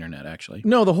see on the internet, actually.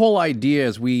 No, the whole idea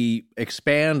as we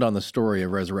expand on the story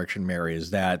of Resurrection Mary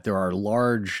is that there are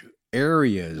large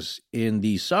areas in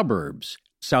the suburbs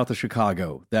south of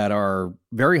Chicago that are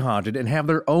very haunted and have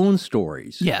their own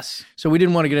stories. Yes. So we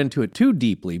didn't want to get into it too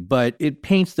deeply, but it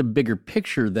paints the bigger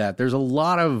picture that there's a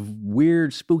lot of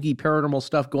weird, spooky, paranormal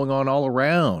stuff going on all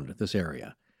around this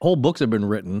area. Whole books have been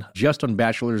written just on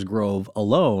Bachelor's Grove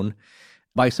alone.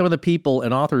 by some of the people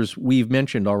and authors we've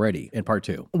mentioned already in part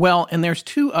 2. Well, and there's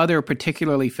 2 other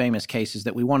particularly famous cases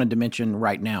that we wanted to mention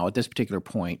right now at this particular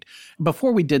point.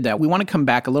 Before we did that, we want to come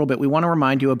back a little bit. We want to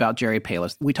remind you about Jerry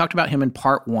Palis. We talked about him in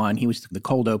part 1. He was the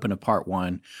cold open of part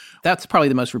 1. That's probably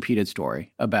the most repeated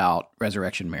story about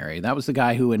Resurrection Mary. That was the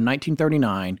guy who in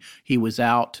 1939, he was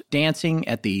out dancing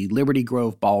at the Liberty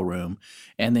Grove Ballroom,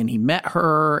 and then he met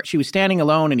her. She was standing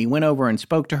alone, and he went over and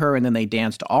spoke to her, and then they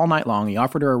danced all night long. He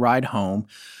offered her a ride home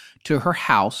to her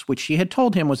house, which she had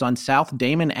told him was on South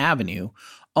Damon Avenue,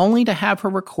 only to have her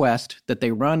request that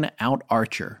they run out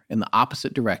Archer in the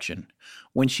opposite direction,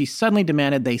 when she suddenly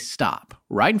demanded they stop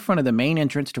right in front of the main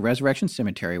entrance to Resurrection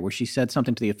Cemetery, where she said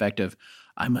something to the effect of,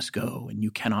 "I must go and you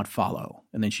cannot follow."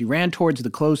 And then she ran towards the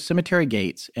closed cemetery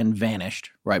gates and vanished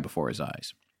right before his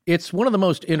eyes. It's one of the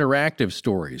most interactive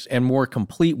stories and more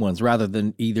complete ones, rather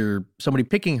than either somebody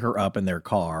picking her up in their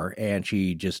car and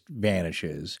she just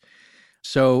vanishes.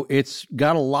 So it's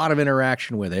got a lot of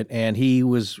interaction with it, and he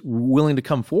was willing to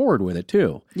come forward with it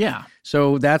too. Yeah.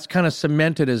 So that's kind of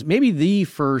cemented as maybe the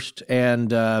first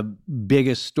and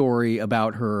biggest story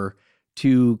about her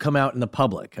to come out in the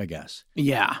public, I guess.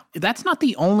 Yeah. That's not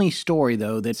the only story,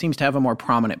 though, that seems to have a more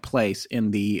prominent place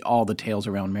in all the tales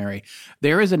around Mary.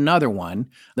 There is another one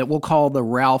that we'll call the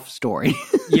Ralph story.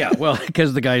 Yeah, well,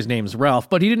 because the guy's name's Ralph,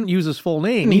 but he didn't use his full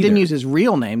name. He didn't use his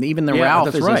real name. Even the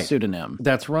Ralph is right. a pseudonym.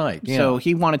 That's right. Yeah. So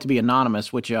he wanted to be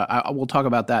anonymous, which we'll talk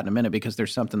about that in a minute because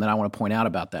there's something that I want to point out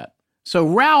about that. So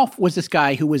Ralph was this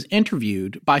guy who was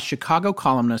interviewed by Chicago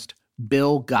columnist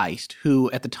Bill Geist, who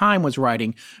at the time was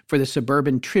writing for the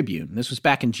Suburban Tribune. This was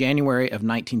back in January of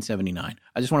 1979.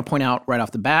 I just want to point out right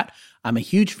off the bat, I'm a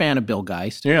huge fan of Bill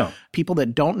Geist. Yeah. People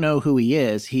that don't know who he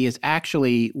is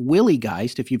actually Willie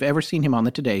Geist, if you've ever seen him on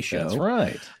the Today Show. That's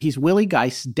right. He's Willie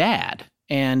Geist's dad.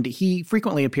 And he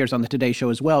frequently appears on the Today Show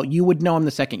as well. You would know him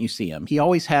the second you see him. He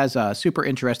always has super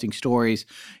interesting stories.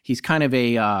 He's kind of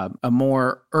a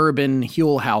more urban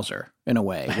Huell Hauser in a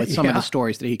way with some of the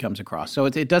stories that he comes across. So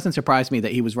it doesn't surprise me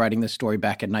that he was writing this story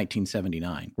back in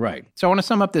 1979. Right. So I want to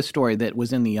sum up this story that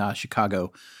was in the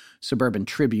Chicago Suburban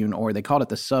Tribune, or they called it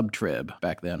the Sub-Trib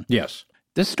back then. Yes.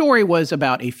 This story was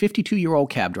about a 52-year-old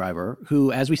cab driver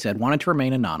who, as we said, wanted to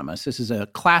remain anonymous. This is a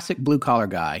classic blue-collar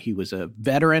guy. He was a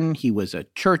veteran. He was a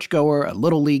churchgoer, a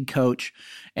little league coach.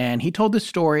 And he told this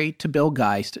story to Bill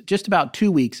Geist just about 2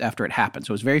 weeks after it happened.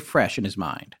 So it was very fresh in his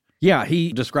mind. Yeah,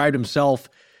 he described himself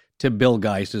to Bill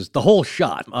Geist as the whole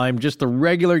shot. I'm just the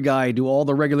regular guy, do all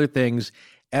the regular things,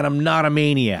 and I'm not a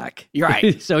maniac. You're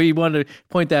right. So he wanted to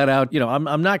point that out. You know,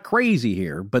 I'm not crazy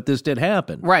here, but this did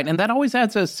happen. Right, and that always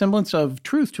adds a semblance of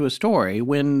truth to a story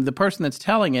when the person that's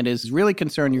telling it is really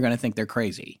concerned you're going to think they're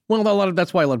crazy. Well,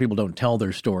 that's why a lot of people don't tell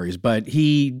their stories, but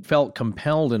he felt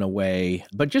compelled in a way.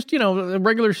 But just, a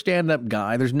regular stand-up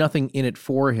guy, there's nothing in it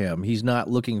for him. He's not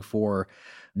looking for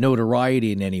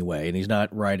notoriety in any way, and he's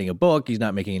not writing a book. He's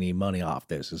not making any money off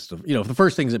this. It's the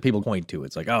first things that people point to.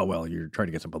 It's like, oh, well, you're trying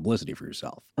to get some publicity for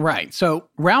yourself. Right. So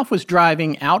Ralph was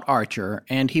driving out Archer,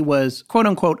 and he was, quote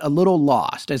unquote, a little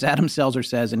lost, as Adam Selzer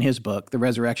says in his book, The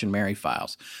Resurrection Mary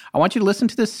Files. I want you to listen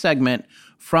to this segment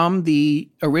from the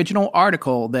original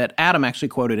article that Adam actually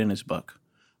quoted in his book.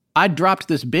 "I dropped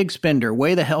this big spender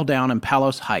way the hell down in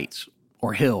Palos Heights,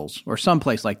 or Hills, or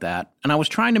someplace like that, and I was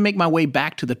trying to make my way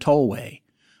back to the tollway.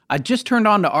 I just turned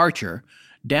on to Archer,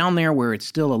 down there where it's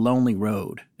still a lonely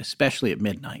road, especially at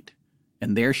midnight.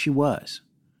 And there she was.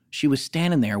 She was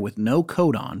standing there with no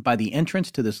coat on by the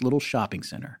entrance to this little shopping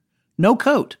center. No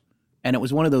coat. And it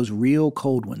was one of those real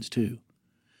cold ones, too.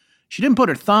 She didn't put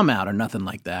her thumb out or nothing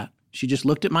like that. She just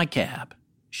looked at my cab.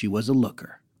 She was a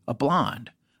looker, a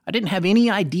blonde. I didn't have any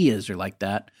ideas or like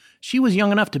that. She was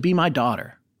young enough to be my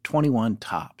daughter, 21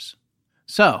 tops."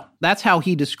 So that's how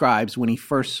he describes when he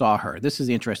first saw her. This is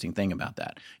the interesting thing about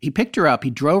that. He picked her up. He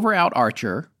drove her out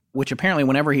Archer, which apparently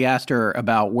whenever he asked her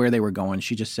about where they were going,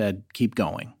 she just said, "Keep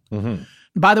going." Mm-hmm.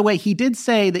 By the way, he did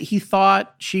say that he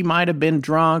thought she might have been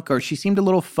drunk, or she seemed a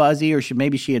little fuzzy, or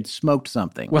maybe she had smoked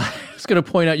something. Well, I was going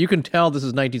to point out, you can tell this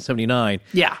is 1979.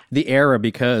 Yeah. The era,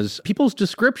 because people's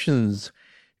descriptions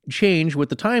change with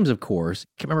the times, of course.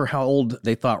 I can't remember how old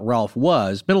they thought Ralph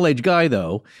was. Middle-aged guy,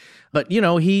 though. But,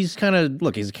 he's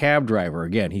he's a cab driver.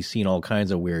 Again, he's seen all kinds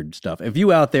of weird stuff. If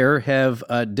you out there have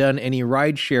done any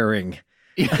ride sharing,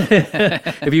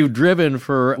 if you've driven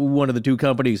for one of the two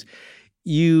companies,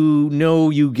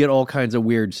 you get all kinds of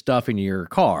weird stuff in your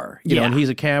car. You know, and he's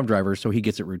a cab driver, so he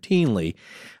gets it routinely.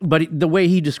 But the way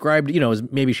he described, is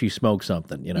maybe she smoked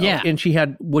something, Yeah. And she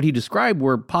had, what he described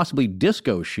were possibly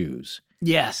disco shoes.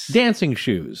 Yes. dancing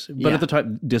shoes. But Yeah. at the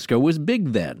time, disco was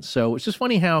big then. So it's just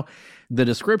funny how the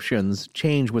descriptions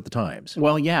change with the times.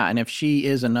 Well, yeah, and if she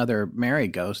is another Mary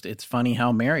ghost, it's funny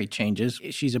how Mary changes.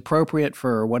 She's appropriate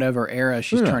for whatever era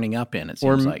she's turning up in, it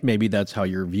Or seems like. maybe that's how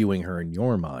you're viewing her in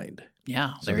your mind.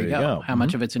 Yeah, So there you go. How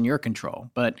much of it's in your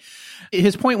control? But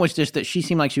his point was just that she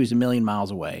seemed like she was a million miles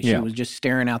away. She Yeah. was just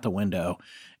staring out the window.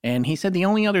 And he said the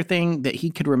only other thing that he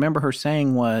could remember her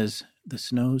saying was, the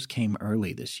snows came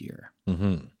early this year.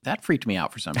 Mm-hmm. That freaked me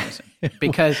out for some reason.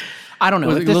 Because, I don't know.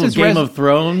 Was if it a this little is Game of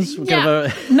Thrones? Yeah. Kind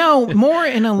of a- No, more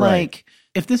in a Right. like,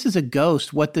 if this is a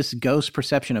ghost, what this ghost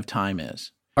perception of time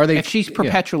is. Are they? If she's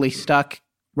perpetually stuck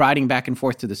riding back and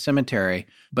forth to the cemetery,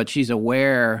 but she's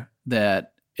aware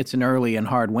that it's an early and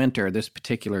hard winter this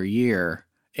particular year,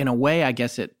 in a way, I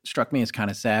guess it struck me as kind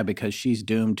of sad because she's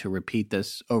doomed to repeat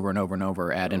this over and over and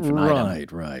over ad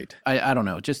infinitum. Right. I don't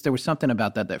know. Just there was something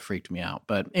about that freaked me out.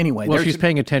 But anyway. Well, there's- she's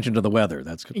paying attention to the weather.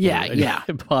 That's Yeah.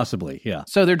 possibly, yeah.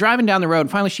 So they're driving down the road,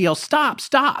 and finally she yells, "Stop,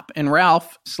 stop." And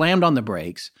Ralph slammed on the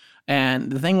brakes. And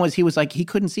the thing was, he was like, he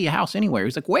couldn't see a house anywhere. He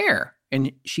was like, "Where?"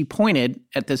 And she pointed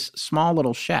at this small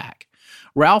little shack.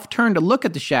 Ralph turned to look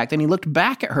at the shack, then he looked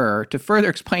back at her to further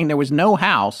explain there was no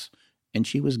house, and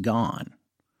she was gone.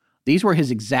 These were his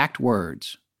exact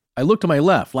words. I looked to my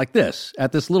left, like this,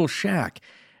 at this little shack,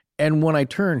 and when I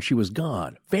turned, she was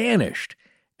gone, vanished,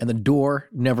 and the door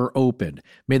never opened.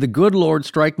 May the good Lord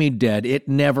strike me dead, it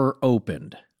never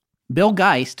opened. Bill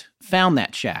Geist found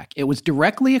that shack. It was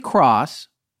directly across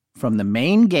from the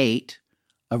main gate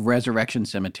of Resurrection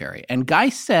Cemetery. And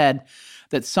Geist said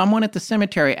that someone at the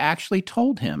cemetery actually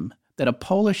told him that a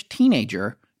Polish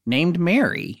teenager named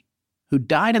Mary, who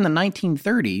died in the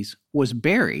 1930s, was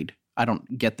buried. I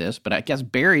don't get this, but I guess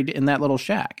buried in that little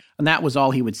shack. And that was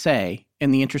all he would say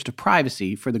in the interest of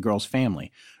privacy for the girl's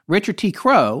family. Richard T.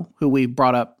 Crowe, who we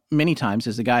brought up many times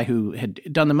as the guy who had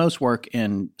done the most work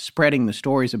in spreading the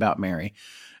stories about Mary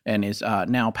and is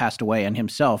now passed away and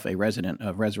himself a resident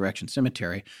of Resurrection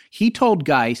Cemetery, he told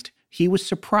Geist he was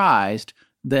surprised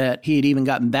that he had even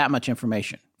gotten that much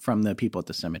information from the people at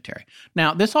the cemetery.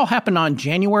 Now, this all happened on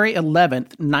January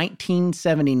 11th,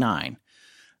 1979.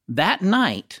 That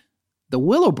night, the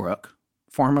Willowbrook,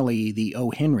 formerly the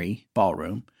O. Henry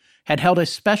Ballroom, had held a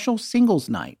special singles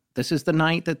night. This is the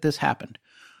night that this happened.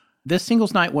 This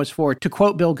singles night was for, to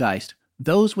quote Bill Geist,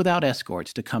 those without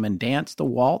escorts to come and dance the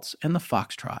waltz and the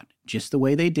foxtrot, just the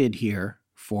way they did here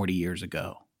 40 years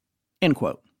ago. End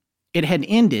quote. It had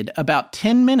ended about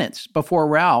 10 minutes before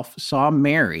Ralph saw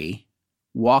Mary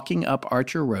walking up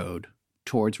Archer Road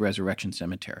towards Resurrection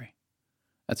Cemetery.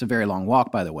 That's a very long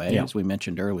walk, by the way, as we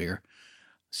mentioned earlier.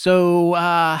 So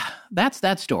that's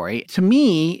that story. To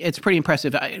me, it's pretty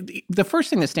impressive. The first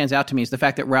thing that stands out to me is the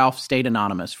fact that Ralph stayed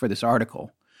anonymous for this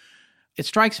article. It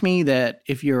strikes me that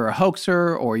if you're a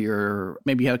hoaxer or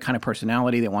maybe you have a kind of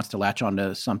personality that wants to latch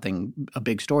onto something, a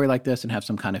big story like this and have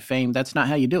some kind of fame, that's not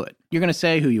how you do it. You're going to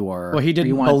say who you are. Well, he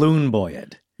didn't balloon boy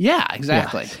it. Yeah,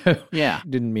 exactly. Yeah.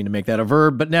 Didn't mean to make that a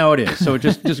verb, but now it is. So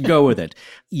just go with it.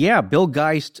 Yeah, Bill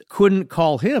Geist couldn't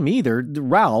call him either.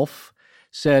 Ralph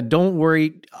said, don't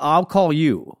worry, I'll call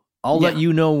you. I'll let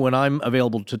you know when I'm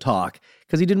available to talk,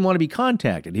 because he didn't want to be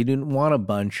contacted. He didn't want a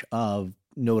bunch of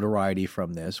notoriety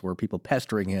from this where people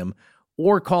pestering him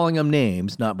or calling him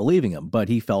names, not believing him, but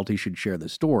he felt he should share the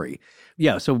story.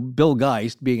 Yeah, so Bill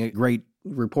Geist, being a great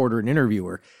reporter and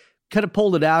interviewer, kind of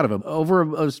pulled it out of him over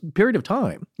a period of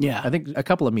time. Yeah. I think a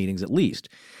couple of meetings at least.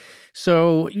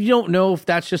 So you don't know if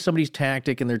that's just somebody's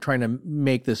tactic and they're trying to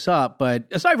make this up, but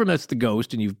aside from that's the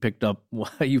ghost and you've picked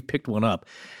one up,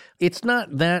 it's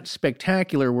not that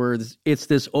spectacular where it's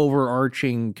this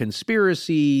overarching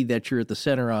conspiracy that you're at the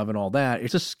center of and all that.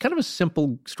 It's just kind of a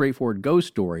simple, straightforward ghost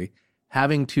story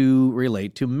having to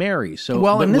relate to Mary. So,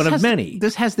 but one of many.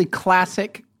 This has the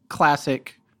classic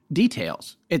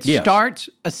details. It starts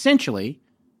essentially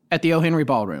at the O. Henry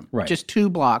Ballroom, just 2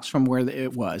 blocks from where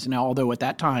it was. Now, although at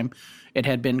that time it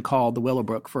had been called the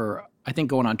Willowbrook for, I think,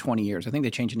 going on 20 years. I think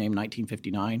they changed the name in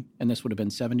 1959, and this would have been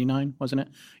 79, wasn't it?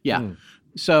 Yeah.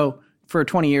 So for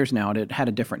 20 years now, it had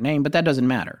a different name, but that doesn't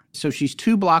matter. So she's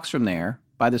 2 blocks from there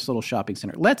by this little shopping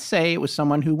center. Let's say it was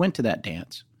someone who went to that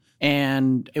dance,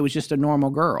 and it was just a normal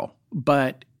girl,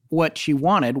 but what she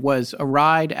wanted was a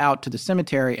ride out to the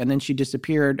cemetery, and then she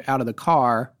disappeared out of the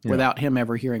car without him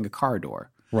ever hearing a car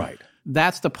door. Right.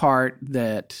 That's the part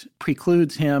that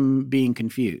precludes him being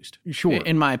confused,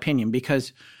 in my opinion,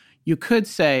 because you could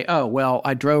say, oh, well,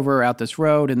 I drove her out this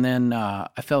road, and then I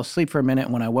fell asleep for a minute,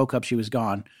 and when I woke up, she was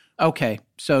gone. Okay,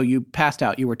 so you passed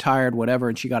out, you were tired, whatever,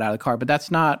 and she got out of the car. But that's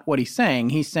not what he's saying.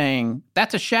 He's saying,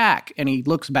 that's a shack, and he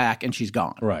looks back, and she's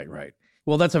gone. Right.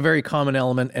 Well, that's a very common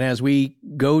element. And as we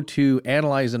go to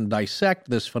analyze and dissect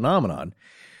this phenomenon,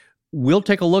 we'll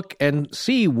take a look and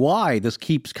see why this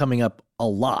keeps coming up a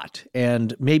lot.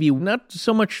 And maybe not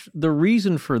so much the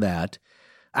reason for that.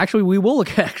 Actually, we will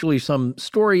look at some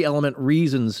story element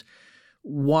reasons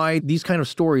why these kind of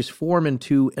stories form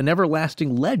into an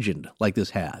everlasting legend like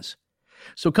this has.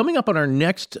 So coming up on our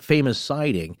next famous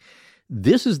sighting,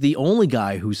 this is the only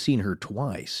guy who's seen her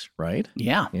twice, right?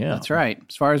 Yeah, that's right,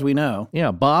 as far as we know.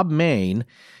 Yeah, Bob Mayne,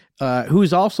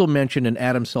 who's also mentioned in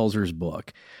Adam Selzer's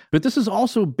book. But this is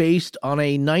also based on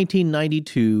a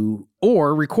 1992,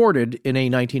 or recorded in a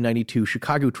 1992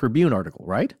 Chicago Tribune article,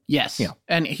 right? Yes. Yeah.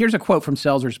 And here's a quote from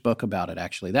Selzer's book about it,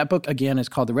 actually. That book, again, is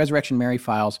called The Resurrection Mary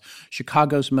Files,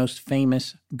 Chicago's Most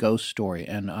Famous Ghost Story.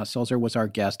 And Selzer was our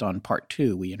guest on part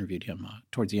 2. We interviewed him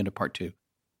towards the end of part 2.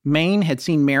 Mayne had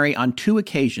seen Mary on 2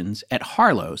 occasions at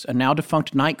Harlow's, a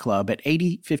now-defunct nightclub at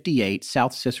 8058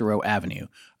 South Cicero Avenue.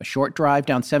 A short drive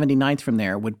down 79th from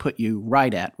there would put you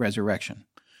right at Resurrection.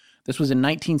 This was in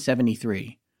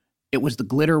 1973. It was the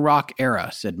glitter rock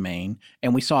era, said Mayne,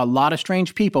 and we saw a lot of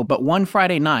strange people, but one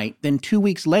Friday night, then 2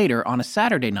 weeks later on a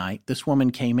Saturday night, this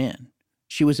woman came in.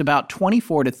 She was about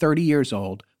 24 to 30 years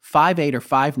old, 5'8" or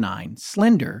 5'9",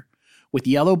 slender, with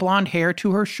yellow blonde hair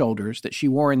to her shoulders that she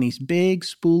wore in these big,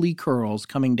 spoolie curls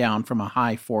coming down from a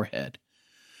high forehead.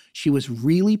 She was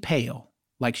really pale,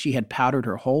 like she had powdered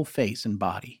her whole face and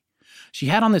body. She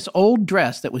had on this old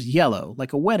dress that was yellow,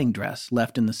 like a wedding dress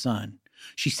left in the sun.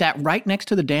 She sat right next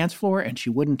to the dance floor, and she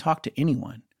wouldn't talk to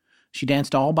anyone. She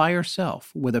danced all by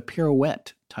herself with a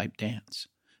pirouette-type dance.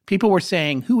 People were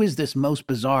saying, "Who is this most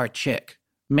bizarre chick?"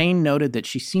 Mayne noted that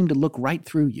she seemed to look right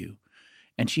through you,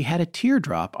 and she had a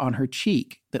teardrop on her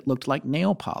cheek that looked like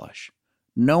nail polish.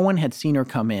 No one had seen her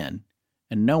come in,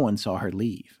 and no one saw her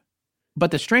leave.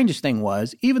 But the strangest thing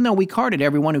was, even though we carded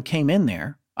everyone who came in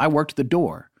there, I worked the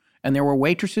door, and there were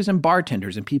waitresses and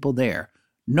bartenders and people there.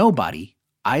 Nobody,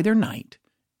 either night,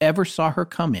 ever saw her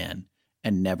come in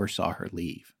and never saw her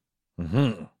leave.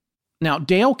 Mm-hmm. Now,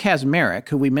 Dale Kaczmarek,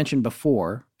 who we mentioned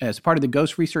before, as part of the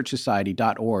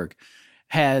GhostResearchSociety.org,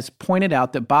 has pointed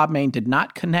out that Bob Mayne did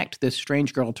not connect this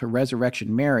strange girl to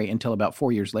Resurrection Mary until about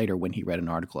 4 years later when he read an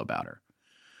article about her.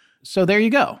 So there you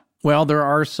go. Well, there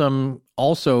are some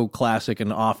also classic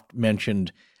and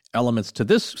oft-mentioned elements to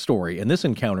this story and this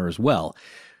encounter as well,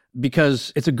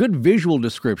 because it's a good visual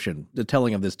description, the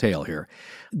telling of this tale here.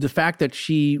 The fact that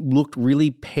she looked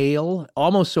really pale,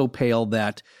 almost so pale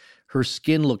that her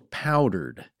skin looked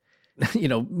powdered. You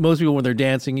know, most people when they're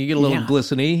dancing, you get a little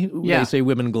glisteny. They say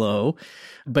women glow.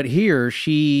 But here,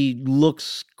 she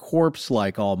looks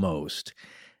corpse-like almost.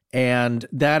 And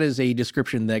that is a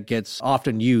description that gets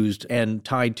often used and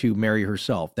tied to Mary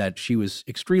herself, that she was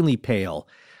extremely pale,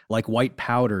 like white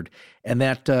powdered, and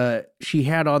that she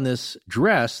had on this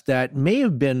dress that may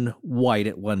have been white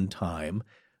at one time,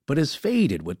 but has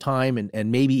faded with time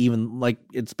and maybe even like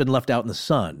it's been left out in the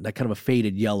sun, that kind of a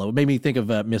faded yellow. It made me think of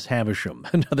Miss Havisham,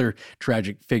 another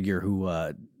tragic figure who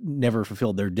never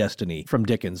fulfilled their destiny from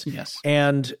Dickens. Yes.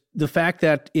 And the fact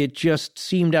that it just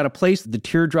seemed out of place, the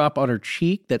teardrop on her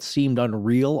cheek that seemed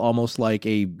unreal, almost like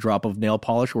a drop of nail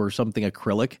polish or something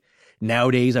acrylic.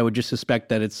 Nowadays, I would just suspect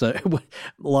that it's a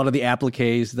lot of the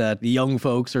appliques that the young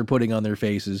folks are putting on their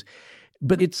faces.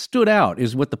 But it stood out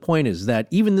is what the point is, that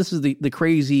even this is the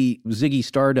crazy Ziggy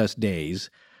Stardust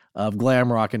days of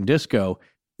glam rock and disco,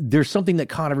 there's something that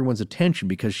caught everyone's attention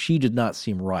because she did not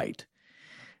seem right.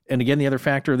 And again, the other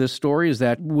factor of this story is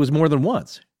that it was more than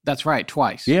once. That's right,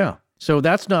 twice. Yeah. So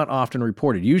that's not often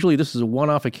reported. Usually this is a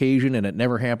one-off occasion and it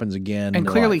never happens again. And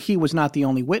clearly he was not the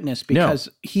only witness because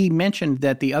he mentioned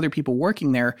that the other people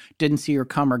working there didn't see her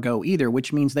come or go either,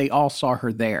 which means they all saw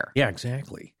her there. Yeah,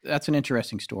 exactly. That's an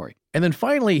interesting story. And then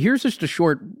finally, here's just a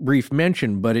short, brief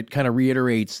mention, but it kind of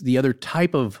reiterates the other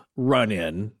type of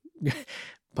run-in,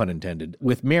 pun intended,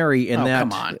 with Mary in that.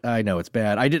 Come on. I know it's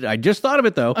bad. I just thought of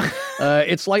it though.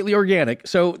 It's slightly organic.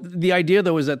 So the idea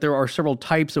though is that there are several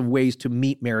types of ways to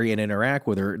meet Mary and interact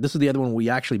with her. This is the other one we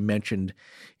actually mentioned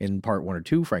in part 1 or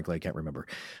 2. Frankly, I can't remember.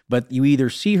 But you either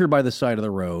see her by the side of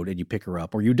the road and you pick her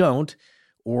up, or you don't.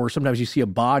 Or sometimes you see a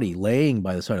body laying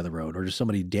by the side of the road, or just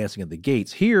somebody dancing at the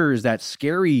gates. Here is that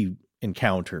scary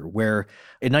encounter where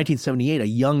in 1978, a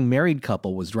young married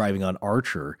couple was driving on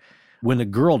Archer when a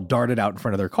girl darted out in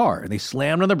front of their car, and they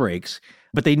slammed on the brakes,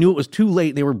 but they knew it was too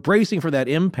late. They were bracing for that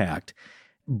impact,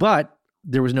 but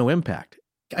there was no impact.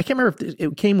 I can't remember if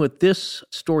it came with this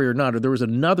story or not, or there was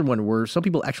another one where some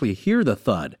people actually hear the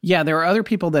thud. Yeah, there are other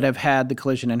people that have had the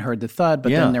collision and heard the thud,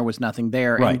 but then there was nothing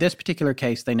there. Right. In this particular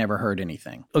case, they never heard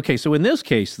anything. Okay, so in this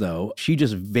case, though, she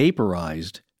just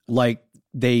vaporized like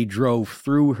they drove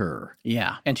through her.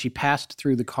 Yeah, and she passed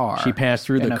through the car. She passed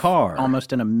through the car.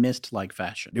 Almost in a mist-like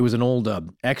fashion. It was an old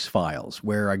X-Files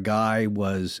where a guy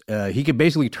was, he could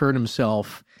basically turn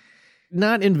himself,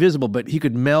 not invisible, but he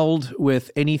could meld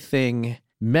with anything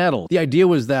metal. The idea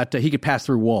was that he could pass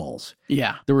through walls.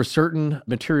 Yeah. There were certain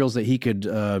materials that he could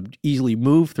easily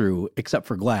move through except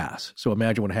for glass. So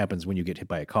imagine what happens when you get hit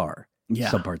by a car. Yeah.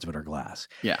 Some parts of it are glass.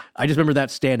 Yeah. I just remember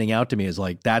that standing out to me as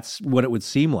like, that's what it would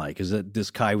seem like, is that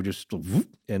this guy would just,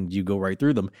 and you go right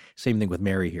through them. Same thing with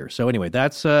Mary here. So anyway,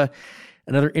 that's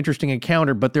another interesting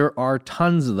encounter, but there are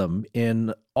tons of them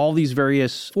in all these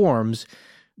various forms.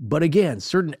 But again,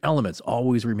 certain elements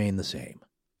always remain the same.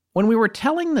 When we were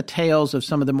telling the tales of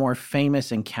some of the more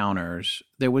famous encounters,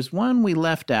 there was one we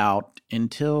left out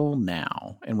until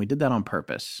now, and we did that on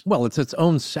purpose. Well, it's its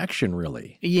own section,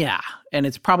 really. Yeah, and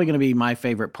it's probably going to be my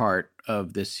favorite part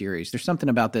of this series. There's something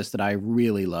about this that I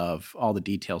really love, all the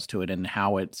details to it and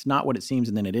how it's not what it seems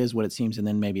and then it is what it seems and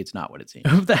then maybe it's not what it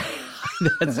seems.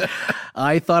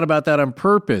 I thought about that on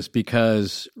purpose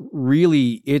because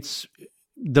really it's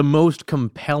the most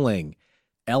compelling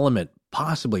element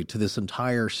possibly to this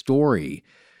entire story.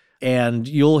 And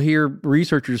you'll hear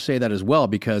researchers say that as well,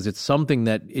 because it's something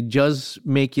that it does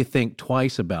make you think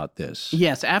twice about this.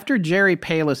 Yes, after Jerry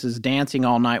Palis is dancing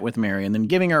all night with Mary and then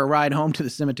giving her a ride home to the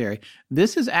cemetery,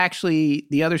 this is actually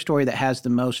the other story that has the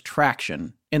most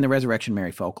traction in the Resurrection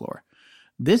Mary folklore.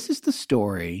 This is the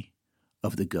story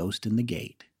of the Ghost in the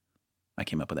Gate. I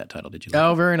came up with that title. Did you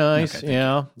like it? Very nice. Okay,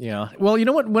 yeah. Well, you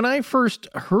know what? When I first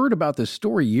heard about this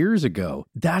story years ago,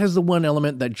 that is the one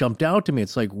element that jumped out to me.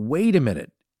 It's like, wait a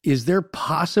minute. Is there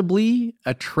possibly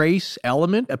a trace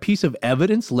element, a piece of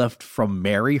evidence left from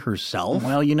Mary herself?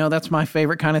 Well, you know, that's my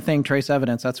favorite kind of thing, trace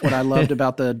evidence. That's what I loved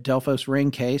about the Delphos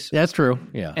ring case. That's true,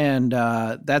 yeah. And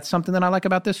that's something that I like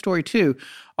about this story, too.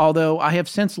 Although I have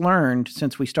since learned,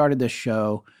 since we started this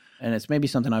show, and it's maybe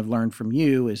something I've learned from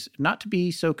you, is not to be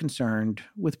so concerned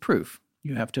with proof.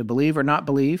 You have to believe or not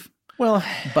believe. Well,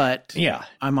 but yeah,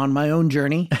 I'm on my own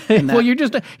journey. Well, you're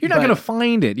not going to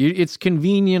find it. It's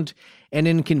convenient and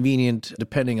inconvenient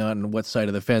depending on what side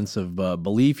of the fence of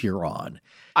belief you're on.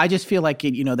 I just feel like,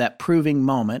 that proving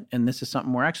moment, and this is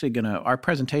something we're actually our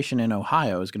presentation in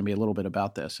Ohio is going to be a little bit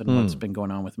about this and what's been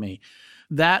going on with me.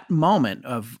 That moment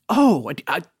of,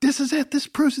 this is it. This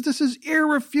proves it. This is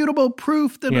irrefutable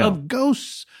proof of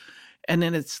ghosts. And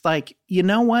then it's like, you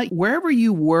know what? Wherever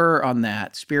you were on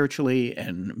that spiritually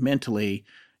and mentally,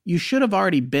 you should have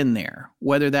already been there,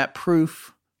 whether that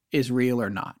proof is real or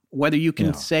not. Whether you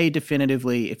can say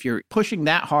definitively, if you're pushing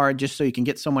that hard just so you can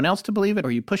get someone else to believe it,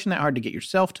 or you're pushing that hard to get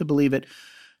yourself to believe it,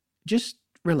 just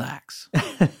relax.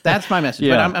 That's my message.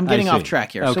 But I'm getting off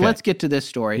track here. Okay. So let's get to this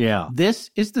story. Yeah.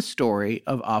 This is the story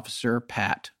of Officer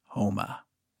Pat Homa.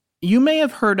 You may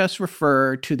have heard us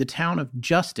refer to the town of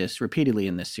Justice repeatedly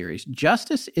in this series.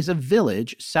 Justice is a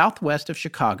village southwest of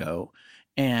Chicago,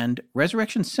 and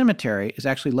Resurrection Cemetery is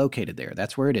actually located there.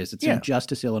 That's where it is. It's in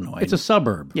Justice, Illinois. It's a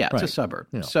suburb. Yeah, it's right. a suburb.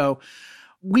 Yeah. So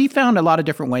we found a lot of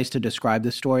different ways to describe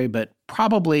this story, but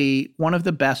probably one of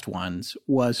the best ones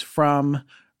was from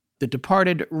the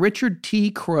departed Richard T.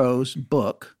 Crow's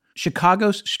book,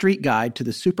 Chicago's Street Guide to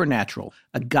the Supernatural,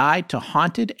 a guide to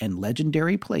haunted and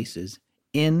legendary places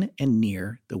in and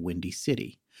near the Windy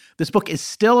City. This book is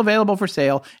still available for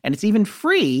sale, and it's even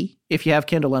free if you have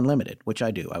Kindle Unlimited, which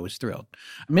I do. I was thrilled.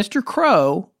 Mr.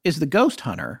 Crow is the ghost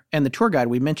hunter and the tour guide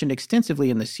we mentioned extensively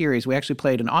in the series. We actually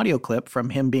played an audio clip from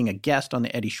him being a guest on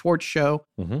the Eddie Schwartz show.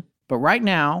 Mm-hmm. But right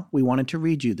now, we wanted to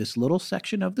read you this little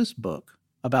section of this book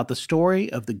about the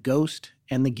story of the Ghost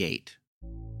and the Gate.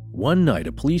 One night,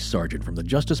 a police sergeant from the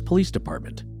Justice Police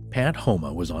Department, Pat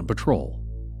Homa, was on patrol.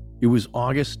 It was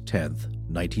August 10th,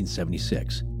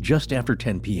 1976, just after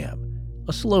 10 p.m.,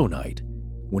 a slow night,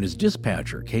 when his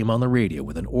dispatcher came on the radio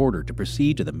with an order to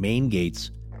proceed to the main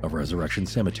gates of Resurrection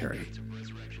Cemetery.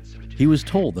 He was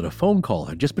told that a phone call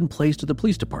had just been placed at the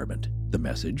police department. The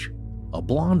message: a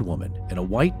blonde woman in a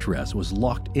white dress was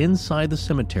locked inside the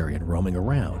cemetery and roaming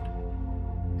around.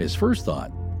 His first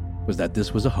thought was that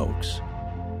this was a hoax.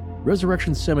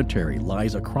 Resurrection Cemetery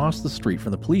lies across the street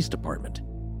from the police department.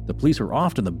 The police are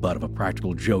often the butt of a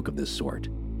practical joke of this sort.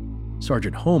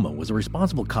 Sergeant Homa was a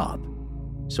responsible cop,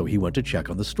 so he went to check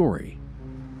on the story.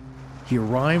 He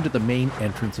arrived at the main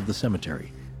entrance of the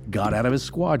cemetery, got out of his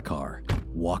squad car,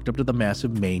 walked up to the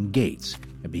massive main gates,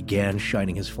 and began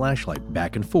shining his flashlight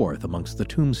back and forth amongst the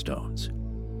tombstones.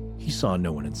 He saw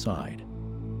no one inside.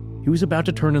 He was about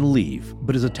to turn and leave,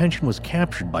 but his attention was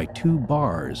captured by two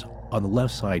bars on the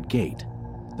left side gate.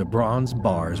 The bronze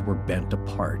bars were bent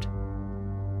apart.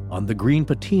 On the green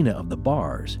patina of the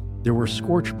bars, there were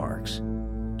scorch marks.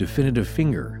 definitive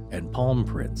finger and palm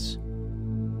prints.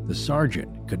 The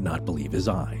sergeant could not believe his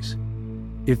eyes.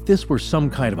 If this were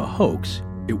some kind of a hoax,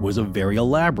 it was a very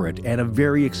elaborate and a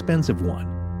very expensive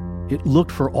one. It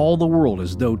looked for all the world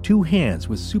as though two hands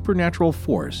with supernatural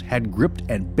force had gripped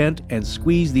and bent and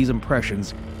squeezed these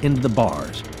impressions into the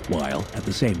bars, while, at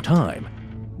the same time,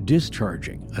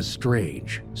 discharging a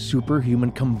strange,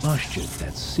 superhuman combustion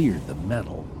that seared the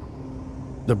metal.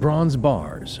 The bronze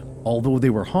bars, although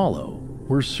they were hollow,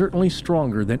 were certainly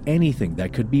stronger than anything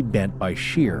that could be bent by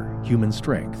sheer human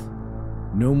strength,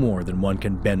 no more than one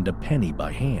can bend a penny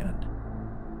by hand.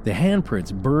 The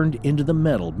handprints burned into the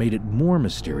metal made it more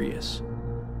mysterious.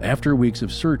 After weeks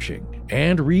of searching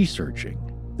and researching,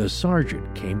 the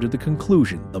sergeant came to the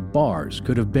conclusion the bars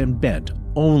could have been bent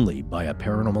only by a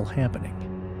paranormal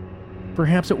happening.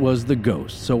 Perhaps it was the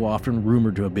ghost so often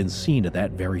rumored to have been seen at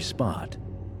that very spot,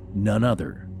 none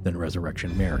other than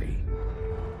Resurrection Mary.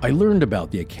 I learned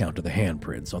about the account of the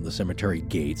handprints on the cemetery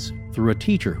gates through a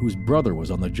teacher whose brother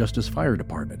was on the Justice Fire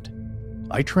Department.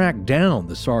 I tracked down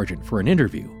the sergeant for an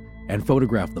interview and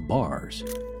photographed the bars.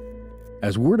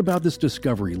 As word about this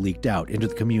discovery leaked out into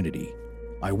the community,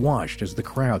 I watched as the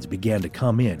crowds began to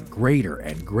come in greater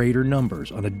and greater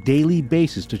numbers on a daily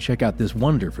basis to check out this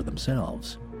wonder for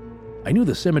themselves. I knew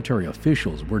the cemetery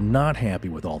officials were not happy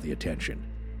with all the attention,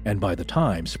 and by the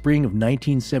time spring of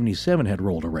 1977 had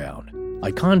rolled around, I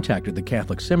contacted the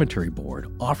Catholic Cemetery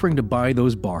Board offering to buy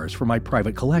those bars for my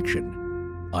private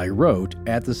collection. I wrote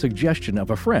at the suggestion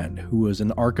of a friend who was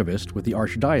an archivist with the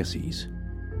Archdiocese.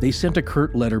 They sent a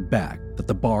curt letter back that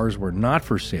the bars were not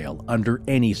for sale under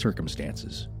any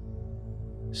circumstances.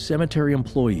 Cemetery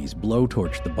employees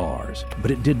blowtorched the bars,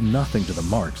 but it did nothing to the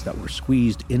marks that were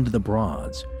squeezed into the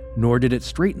bronze, nor did it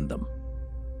straighten them.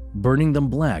 Burning them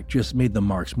black just made the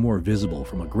marks more visible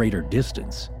from a greater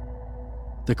distance.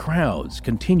 The crowds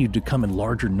continued to come in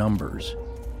larger numbers.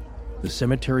 The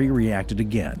cemetery reacted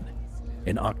again.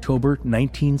 In October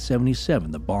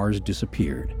 1977, the bars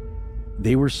disappeared.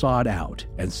 They were sawed out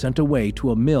and sent away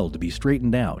to a mill to be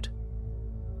straightened out.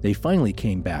 They finally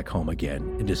came back home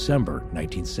again in December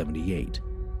 1978,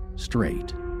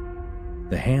 straight.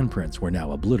 The handprints were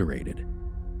now obliterated.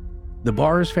 The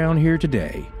bars found here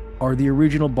today are the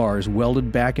original bars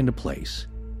welded back into place.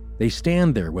 They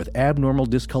stand there with abnormal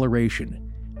discoloration,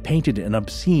 painted an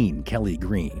obscene Kelly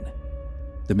green.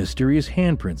 The mysterious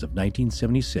handprints of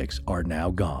 1976 are now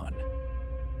gone.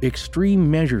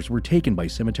 Extreme measures were taken by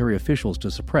cemetery officials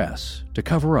to suppress, to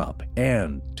cover up,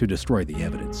 and to destroy the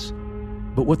evidence.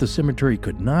 But what the cemetery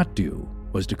could not do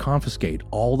was to confiscate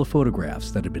all the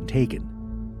photographs that had been taken.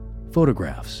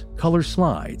 Photographs, color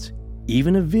slides,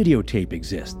 even a videotape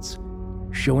exists,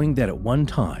 showing that at one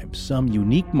time some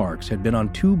unique marks had been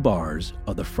on two bars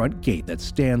of the front gate that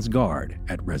stands guard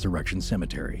at Resurrection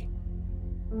Cemetery.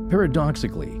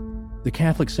 Paradoxically, the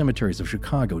Catholic cemeteries of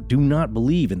Chicago do not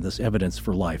believe in this evidence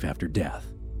for life after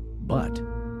death. But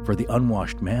for the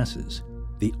unwashed masses,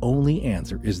 the only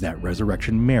answer is that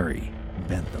Resurrection Mary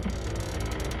bent them.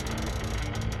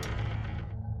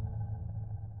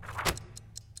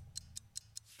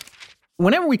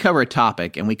 Whenever we cover a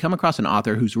topic and we come across an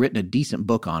author who's written a decent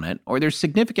book on it, or there's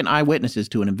significant eyewitnesses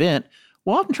to an event,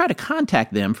 we'll often try to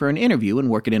contact them for an interview and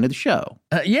work it into the show.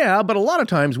 Yeah, but a lot of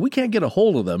times we can't get a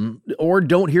hold of them or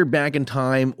don't hear back in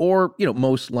time, or,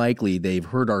 most likely they've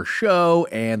heard our show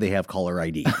and they have caller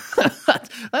ID.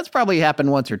 That's probably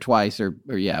happened once or twice, or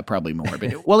yeah, probably more.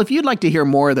 But, well, if you'd like to hear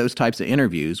more of those types of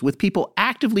interviews with people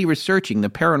actively researching the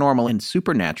paranormal and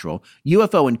supernatural,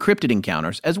 UFO and cryptid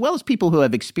encounters, as well as people who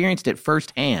have experienced it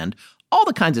firsthand, all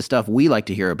the kinds of stuff we like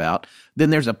to hear about,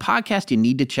 then there's a podcast you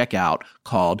need to check out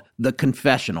called The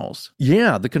Confessionals.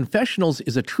 Yeah, The Confessionals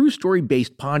is a true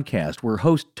story-based podcast where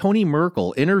host Tony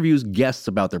Merkel interviews guests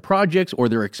about their projects or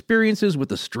their experiences with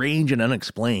the strange and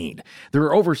unexplained. There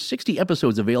are over 60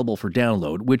 episodes available for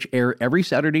download, which air every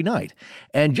Saturday night.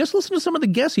 And just listen to some of the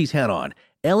guests he's had on.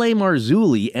 L.A.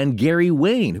 Marzulli and Gary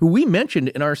Wayne, who we mentioned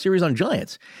in our series on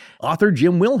Giants. Author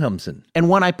Jim Wilhelmsen. And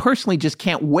one I personally just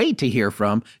can't wait to hear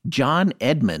from, John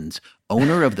Edmonds,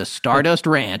 owner of the Stardust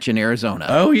Ranch in Arizona.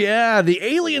 Oh yeah, the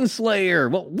Alien Slayer.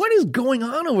 Well, what is going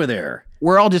on over there?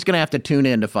 We're all just going to have to tune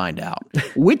in to find out,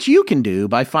 which you can do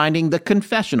by finding The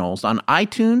Confessionals on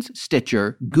iTunes,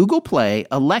 Stitcher, Google Play,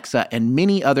 Alexa, and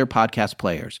many other podcast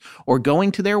players, or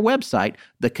going to their website,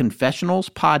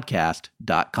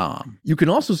 theconfessionalspodcast.com. You can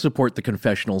also support The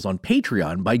Confessionals on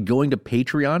Patreon by going to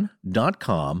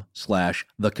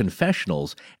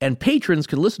patreon.com/theconfessionals, and patrons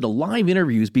can listen to live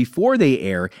interviews before they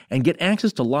air and get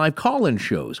access to live call-in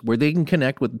shows where they can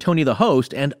connect with Tony the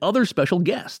host and other special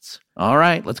guests. All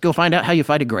right, let's go find out how you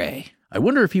fight a gray. I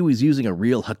wonder if he was using a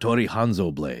real Hattori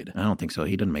Hanzo blade. I don't think so.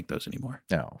 He doesn't make those anymore.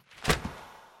 No.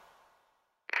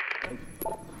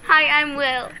 Hi, I'm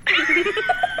Will.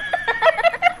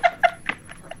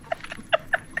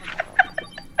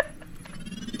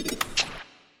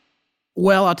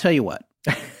 Well, I'll tell you what.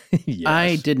 Yes.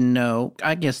 I didn't know,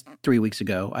 I guess 3 weeks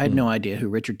ago, I had no idea who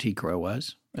Richard T. Crowe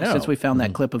was. Oh. Since we found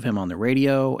that clip of him on the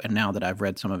radio, and now that I've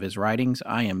read some of his writings,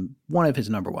 I am one of his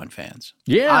number one fans.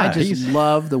 Yeah, I just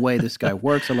love the way this guy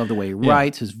works. I love the way he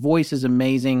writes. His voice is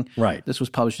amazing. Right. This was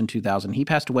published in 2000. He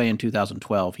passed away in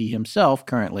 2012. He himself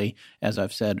currently, as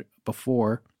I've said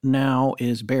before, now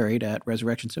is buried at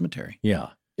Resurrection Cemetery. Yeah.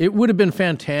 It would have been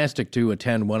fantastic to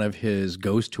attend one of his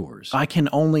ghost tours. I can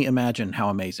only imagine how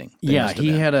amazing. they Yeah, must have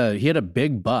he been. had a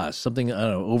big bus, something, I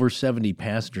don't know, over 70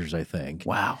 passengers, I think.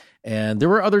 Wow. And there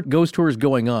were other ghost tours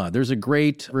going on. There's a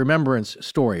great remembrance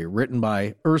story written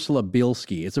by Ursula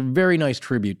Bielski. It's a very nice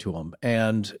tribute to him.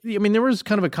 And I mean, there was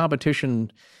kind of a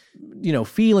competition,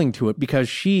 feeling to it because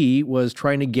she was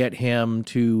trying to get him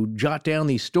to jot down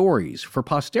these stories for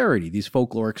posterity, these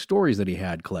folkloric stories that he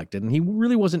had collected. And he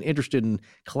really wasn't interested in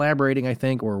collaborating, I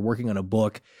think, or working on a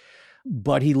book.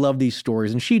 But he loved these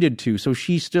stories, and she did too. So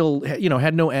she still,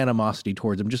 had no animosity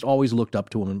towards him, just always looked up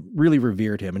to him and really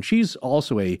revered him. And she's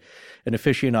also an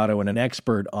aficionado and an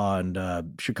expert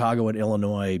on Chicago and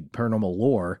Illinois paranormal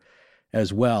lore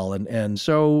as well. And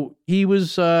so he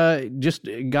was just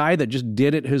a guy that just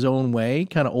did it his own way,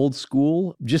 kind of old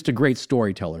school, just a great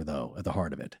storyteller, though, at the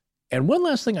heart of it. And one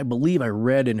last thing I believe I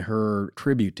read in her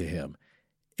tribute to him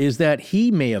is that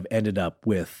he may have ended up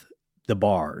with the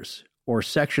bars or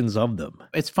sections of them.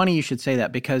 It's funny you should say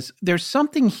that because there's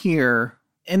something here,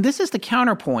 and this is the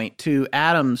counterpoint to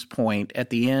Adam's point at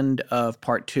the end of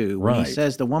part 2, when he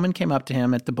says the woman came up to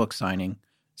him at the book signing,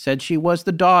 said she was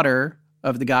the daughter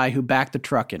of the guy who backed the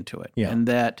truck into it, and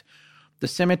that the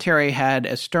cemetery had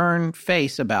a stern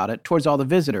face about it towards all the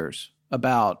visitors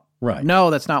about, no,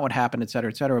 that's not what happened, et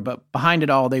cetera, but behind it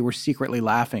all, they were secretly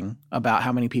laughing about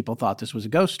how many people thought this was a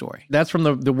ghost story. That's from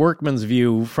the workman's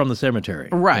view from the cemetery.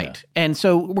 Right. Yeah. And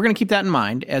so we're going to keep that in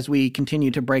mind as we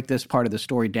continue to break this part of the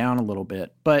story down a little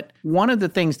bit. But one of the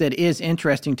things that is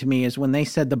interesting to me is when they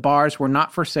said the bars were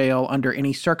not for sale under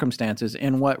any circumstances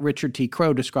in what Richard T.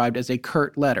 Crowe described as a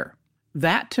curt letter.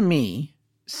 That to me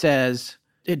says,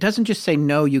 it doesn't just say,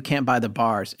 no, you can't buy the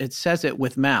bars. It says it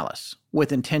with malice,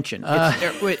 with intention.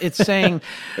 It's saying,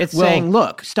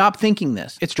 look, stop thinking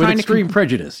this. It's trying with extreme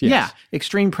prejudice. Yes. Yeah,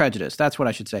 extreme prejudice. That's what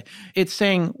I should say. It's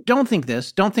saying, don't think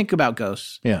this. Don't think about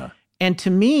ghosts. Yeah. And to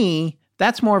me,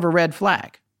 that's more of a red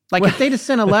flag. Like if they just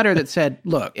sent a letter that said,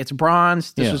 look, it's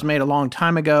bronze. This was made a long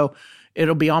time ago.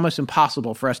 It'll be almost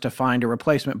impossible for us to find a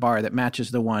replacement bar that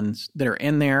matches the ones that are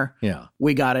in there. Yeah.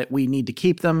 We got it. We need to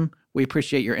keep them. We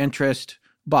appreciate your interest.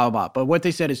 Blah, blah, blah. But what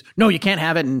they said is, no, you can't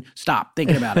have it, and stop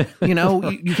thinking about it. You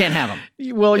can't have them.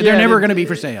 Well, they're never going to be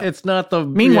for sale. It's not the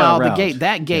Meanwhile, route.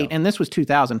 that gate, and this was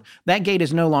 2000, that gate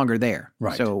is no longer there.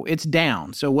 Right. So it's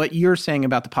down. So what you're saying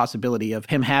about the possibility of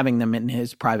him having them in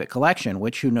his private collection,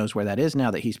 which who knows where that is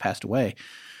now that he's passed away,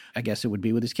 I guess it would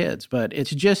be with his kids. But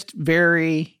it's just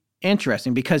very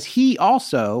interesting because he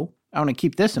also, I want to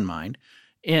keep this in mind,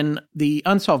 in the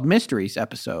Unsolved Mysteries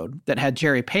episode that had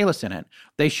Jerry Palis in it,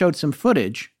 they showed some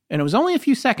footage, and it was only a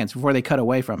few seconds before they cut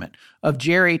away from it, of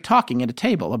Jerry talking at a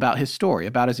table about his story,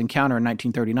 about his encounter in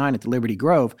 1939 at the Liberty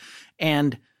Grove.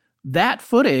 And that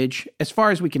footage, as far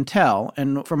as we can tell,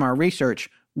 and from our research,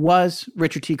 was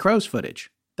Richard T. Crowe's footage.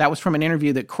 That was from an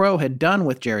interview that Crowe had done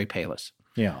with Jerry Palis.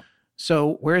 Yeah.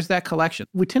 So where's that collection?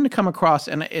 We tend to come across,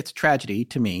 and it's tragedy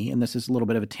to me, and this is a little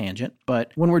bit of a tangent,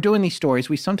 but when we're doing these stories,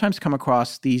 we sometimes come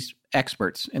across these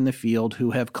experts in the field who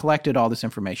have collected all this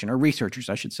information, or researchers,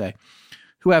 I should say,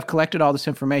 who have collected all this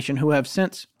information, who have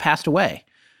since passed away.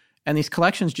 And these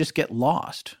collections just get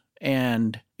lost.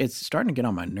 And it's starting to get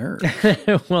on my nerves.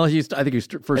 Well, I think you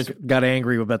first got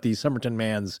angry about the Somerton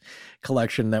Man's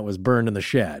collection that was burned in the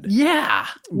shed. Yeah.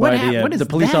 What is the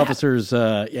police that? officer's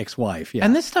ex-wife. Yeah.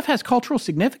 And this stuff has cultural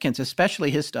significance,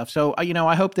 especially his stuff. So,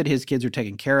 I hope that his kids are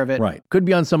taking care of it. Right. Could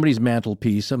be on somebody's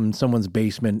mantelpiece, in someone's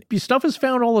basement. Stuff is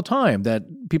found all the time that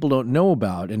people don't know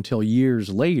about until years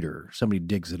later. Somebody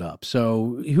digs it up.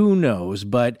 So who knows?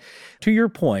 But to your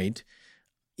point,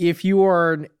 if you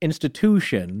are an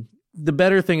institution, the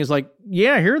better thing is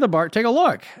here are the bars. Take a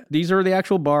look. These are the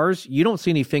actual bars. You don't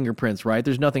see any fingerprints, right?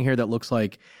 There's nothing here that looks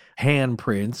like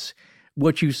handprints.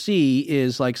 What you see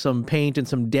is like some paint and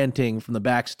some denting from the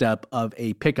back step of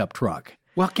a pickup truck.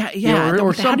 Well, yeah,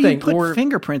 or how do you something, put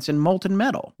fingerprints in molten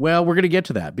metal? Well, we're going to get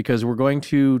to that because we're going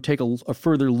to take a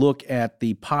further look at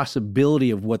the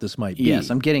possibility of what this might be. Yes,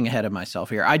 I'm getting ahead of myself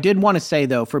here. I did want to say,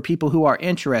 though, for people who are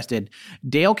interested,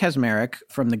 Dale Kaczmarek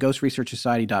from the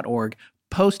GhostResearchSociety.org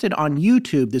posted on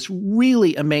YouTube this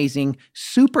really amazing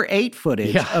Super 8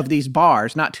 footage of these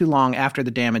bars not too long after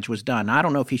the damage was done. I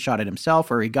don't know if he shot it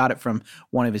himself or he got it from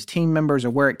one of his team members or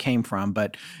where it came from,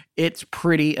 but it's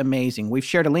pretty amazing. We've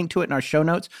shared a link to it in our show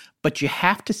notes, but you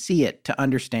have to see it to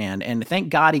understand. And thank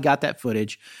God he got that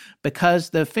footage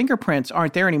because the fingerprints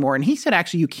aren't there anymore. And he said,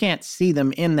 actually, you can't see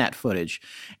them in that footage.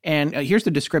 And here's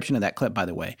the description of that clip, by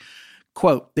the way.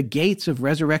 Quote, the gates of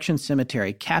Resurrection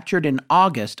Cemetery captured in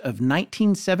August of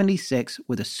 1976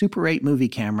 with a Super 8 movie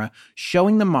camera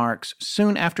showing the marks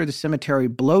soon after the cemetery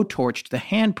blowtorched the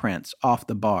handprints off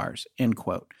the bars, end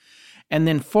quote. And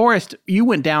then, Forrest, you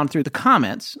went down through the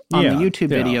comments on the YouTube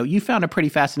video. You found a pretty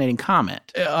fascinating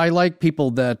comment. I like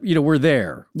people that, were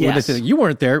there. Yes. They say, you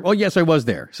weren't there. Well, yes, I was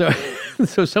there.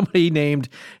 So somebody named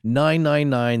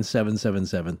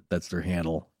 999777, that's their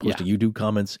handle, posting YouTube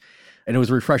comments. And it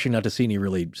was refreshing not to see any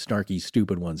really snarky,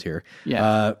 stupid ones here.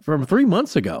 Yeah. From 3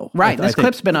 months ago. Right. This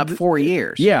clip's been up 4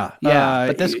 years. Yeah.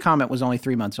 But this comment was only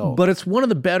 3 months old. But it's one of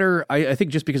the better, I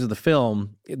think just because of the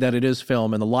film, that it is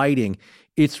film and the lighting,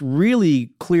 it's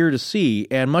really clear to see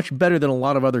and much better than a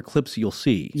lot of other clips you'll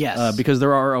see. Yes. Because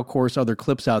there are, of course, other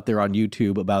clips out there on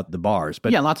YouTube about the bars.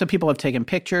 But lots of people have taken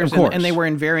pictures and they were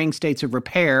in varying states of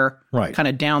repair kind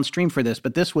of downstream for this.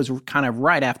 But this was kind of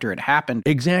right after it happened.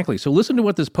 Exactly. So listen to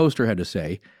what this poster had to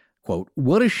say. Quote,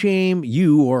 what a shame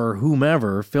you or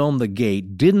whomever filmed the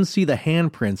gate didn't see the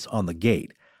handprints on the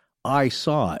gate. I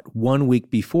saw it 1 week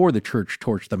before the church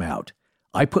torched them out.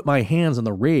 I put my hands on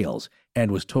the rails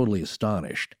and was totally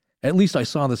astonished. At least I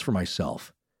saw this for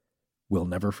myself. We'll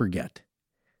never forget.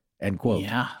 End quote.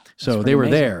 Yeah. So they were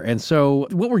there. And so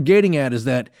what we're getting at is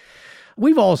that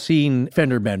we've all seen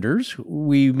fender benders.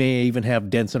 We may even have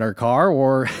dents in our car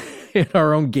or in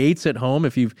our own gates at home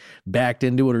if you've backed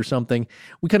into it or something.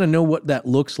 We kind of know what that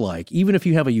looks like. Even if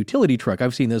you have a utility truck,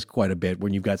 I've seen this quite a bit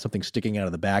when you've got something sticking out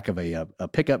of the back of a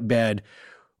pickup bed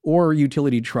or a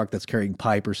utility truck that's carrying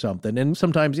pipe or something. And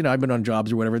sometimes, I've been on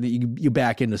jobs or whatever that you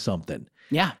back into something.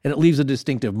 Yeah. And it leaves a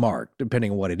distinctive mark depending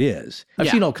on what it is. I've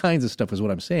seen all kinds of stuff is what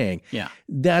I'm saying. Yeah.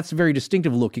 That's very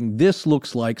distinctive looking. This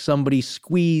looks like somebody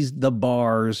squeezed the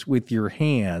bars with your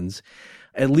hands,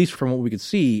 at least from what we could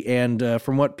see. And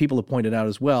from what people have pointed out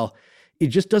as well, it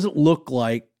just doesn't look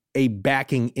like a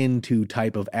backing into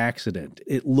type of accident.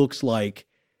 It looks like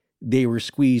they were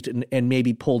squeezed and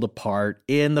maybe pulled apart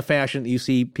in the fashion that you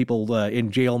see people in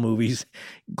jail movies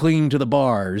clinging to the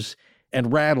bars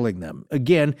and rattling them.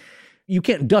 Again, you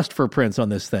can't dust for prints on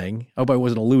this thing. I hope I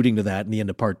wasn't alluding to that in the end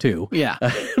of part 2. Yeah.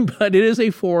 But it is a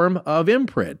form of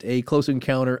imprint, a close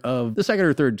encounter of the second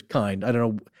or third kind. I don't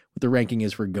know what the ranking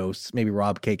is for ghosts. Maybe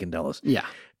Rob Kay can tell us. Yeah.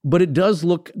 But it does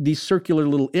look these circular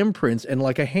little imprints and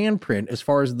like a handprint as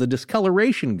far as the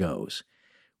discoloration goes,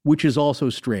 which is also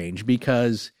strange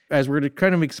because, as we're going to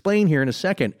kind of explain here in a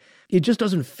second, it just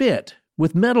doesn't fit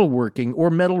with metalworking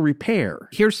or metal repair.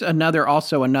 Here's another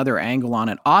angle on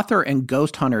it. Author and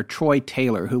ghost hunter Troy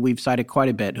Taylor, who we've cited quite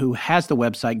a bit, who has the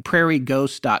website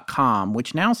prairieghost.com,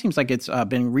 which now seems like it's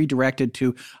been redirected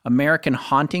to American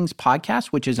Hauntings Podcast,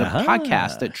 which is a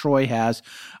podcast that Troy has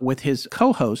with his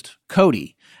co-host,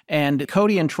 Cody. And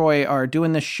Cody and Troy are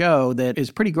doing this show that is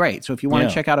pretty great. So if you want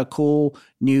to check out a cool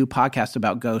new podcast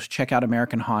about ghosts, check out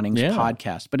American Hauntings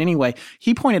Podcast. But anyway,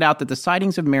 he pointed out that the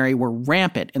sightings of Mary were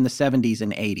rampant in the 70s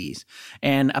and 80s.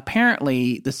 And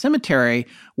apparently the cemetery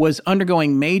was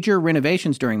undergoing major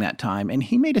renovations during that time. And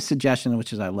he made a suggestion,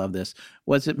 which is, I love this,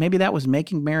 was that maybe that was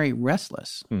making Mary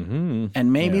restless. Mm-hmm.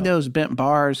 And maybe those bent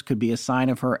bars could be a sign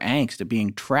of her angst at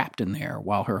being trapped in there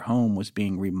while her home was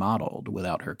being remodeled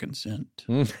without her consent.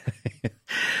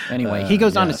 Anyway, he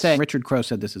goes on to say, Richard Crowe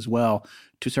said this as well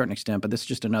to a certain extent, but this is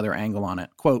just another angle on it.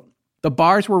 Quote, the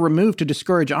bars were removed to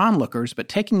discourage onlookers, but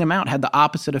taking them out had the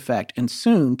opposite effect, and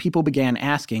soon people began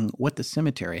asking what the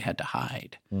cemetery had to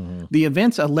hide. Mm-hmm. The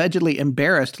events allegedly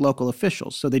embarrassed local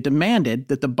officials, so they demanded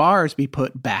that the bars be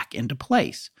put back into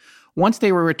place. Once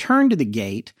they were returned to the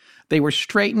gate, they were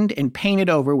straightened and painted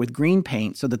over with green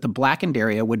paint so that the blackened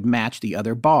area would match the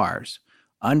other bars.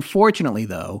 Unfortunately,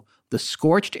 though, the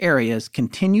scorched areas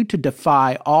continued to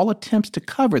defy all attempts to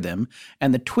cover them,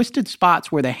 and the twisted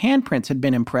spots where the handprints had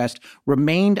been impressed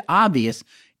remained obvious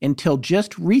until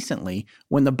just recently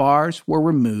when the bars were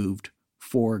removed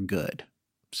for good.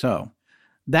 So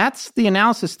that's the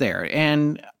analysis there.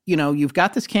 And, you've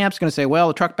got this camp's going to say, well,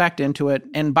 the truck backed into it.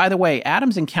 And by the way,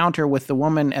 Adam's encounter with the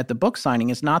woman at the book signing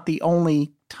is not the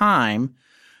only time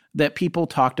that people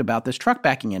talked about this truck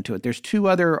backing into it. There's 2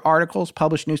 other articles,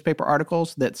 published newspaper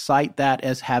articles, that cite that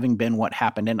as having been what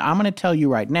happened. And I'm going to tell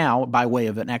you right now, by way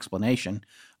of an explanation,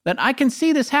 that I can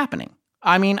see this happening.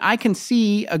 I mean, I can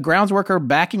see a grounds worker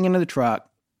backing into the truck.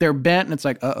 They're bent, and it's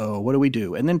like, uh-oh, what do we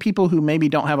do? And then people who maybe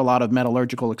don't have a lot of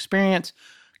metallurgical experience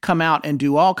come out and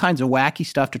do all kinds of wacky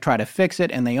stuff to try to fix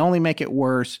it, and they only make it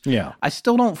worse. Yeah. I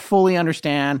still don't fully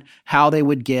understand how they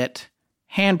would get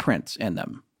handprints in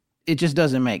them. It just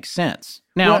doesn't make sense.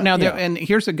 And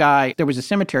here's a guy, there was a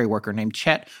cemetery worker named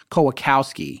Chet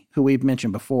Kowakowski, who we've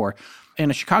mentioned before.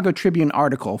 In a Chicago Tribune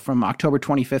article from October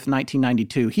 25th,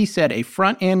 1992, he said a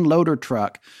front-end loader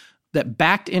truck that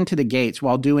backed into the gates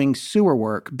while doing sewer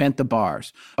work bent the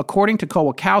bars. According to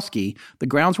Kowakowski, the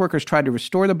grounds workers tried to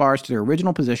restore the bars to their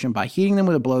original position by heating them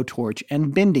with a blowtorch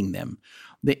and bending them.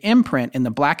 The imprint in the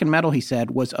blackened metal, he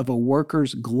said, was of a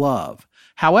worker's glove.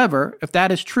 However, if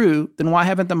that is true, then why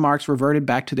haven't the marks reverted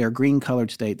back to their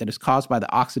green-colored state that is caused by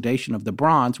the oxidation of the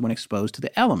bronze when exposed to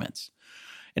the elements?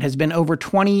 It has been over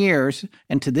 20 years,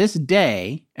 and to this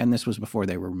day, and this was before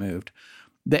they were removed,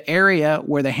 the area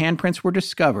where the handprints were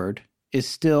discovered is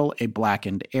still a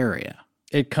blackened area.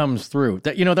 It comes through.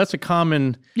 That's a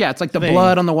common it's like the thing.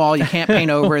 blood on the wall you can't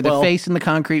paint over, the face in the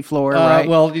concrete floor, right?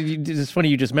 Well, it's funny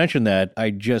you just mentioned that. I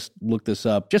just looked this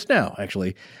up just now,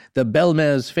 actually. The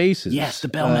Belmez faces. Yes, the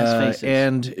Belmez faces.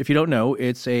 And if you don't know,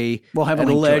 it's we'll have an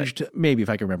a link alleged, to it. maybe if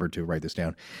I can remember to write this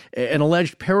down, an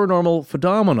alleged paranormal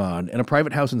phenomenon in a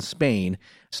private house in Spain,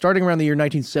 starting around the year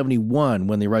 1971,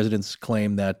 when the residents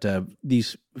claimed that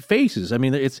these faces, I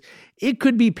mean, it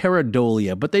could be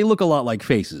pareidolia, but they look a lot like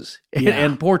faces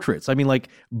and portraits. I mean, like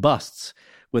busts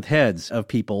with heads of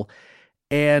people.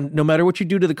 And no matter what you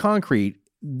do to the concrete,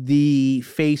 the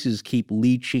faces keep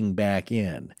leaching back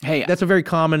in. Hey, that's a very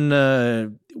common, I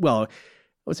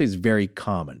would say it's very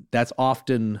common. That's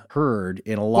often heard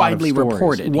in a lot of stories.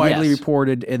 Widely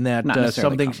reported in that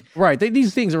some things, right,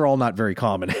 these things are all not very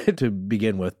common to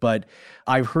begin with, but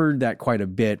I've heard that quite a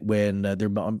bit when there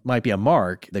might be a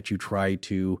mark that you try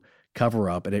to cover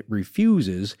up and it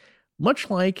refuses, much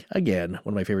like, again,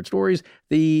 one of my favorite stories,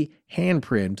 the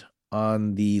handprint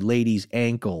on the lady's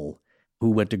ankle who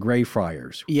went to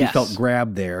Greyfriars. Yes. He felt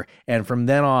grabbed there, and from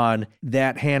then on,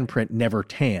 that handprint never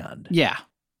tanned. Yeah.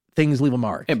 Things leave a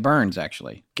mark. It burns,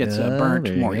 actually. Gets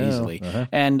burnt more easily. Uh-huh.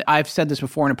 And I've said this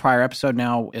before in a prior episode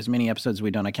now, as many episodes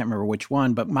we've done, I can't remember which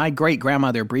one, but my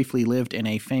great-grandmother briefly lived in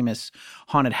a famous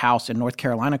haunted house in North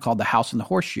Carolina called the House in the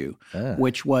Horseshoe,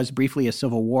 which was briefly a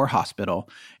Civil War hospital.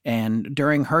 And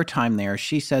during her time there,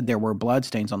 she said there were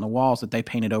bloodstains on the walls that they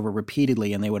painted over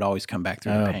repeatedly, and they would always come back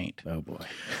through the paint. Oh, boy.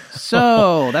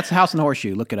 So that's the House in the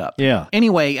Horseshoe. Look it up. Yeah.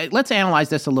 Anyway, let's analyze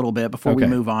this a little bit before we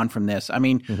move on from this. I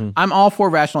mean, I'm all for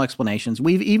rational explanations.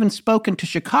 We've even spoken to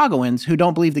Chicagoans who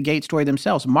don't believe the gate story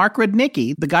themselves. Mark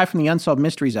Rudnicki, the guy from the Unsolved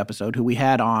Mysteries episode who we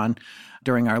had on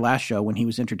during our last show when he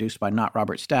was introduced by Not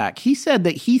Robert Stack, he said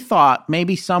that he thought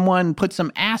maybe someone put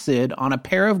some acid on a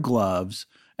pair of gloves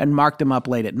and marked them up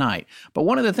late at night. But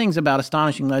one of the things about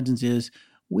Astonishing Legends is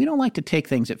we don't like to take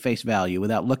things at face value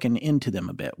without looking into them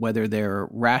a bit, whether they're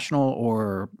rational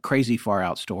or crazy far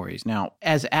out stories. Now,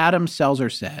 as Adam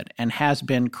Selzer said, and has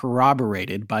been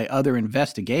corroborated by other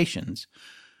investigations,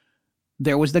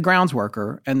 there was the grounds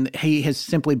worker, and he has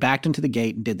simply backed into the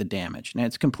gate and did the damage. Now,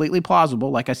 it's completely plausible,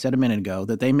 like I said a minute ago,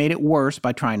 that they made it worse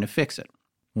by trying to fix it.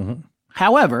 Mm-hmm.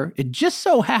 However, it just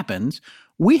so happens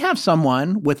we have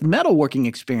someone with metalworking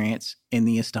experience in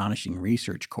the Astonishing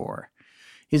Research Corps.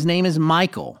 His name is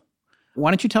Michael. Why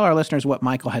don't you tell our listeners what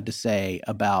Michael had to say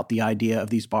about the idea of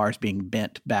these bars being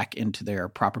bent back into their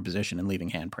proper position and leaving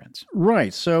handprints?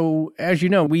 Right. So, as you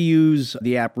know, we use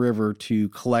the App River to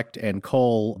collect and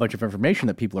cull a bunch of information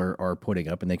that people are putting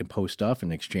up, and they can post stuff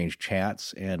and exchange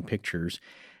chats and pictures.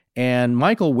 And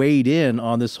Michael weighed in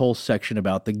on this whole section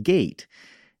about the gate.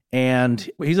 And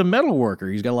he's a metal worker.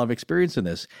 He's got a lot of experience in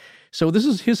this. So this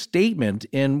is his statement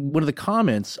in one of the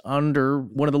comments under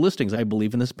one of the listings, I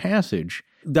believe, in this passage,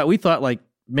 that we thought, like,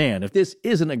 man, if this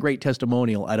isn't a great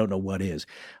testimonial, I don't know what is.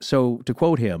 So to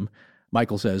quote him,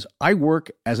 Michael says, "I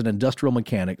work as an industrial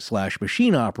mechanic /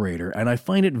 machine operator, and I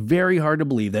find it very hard to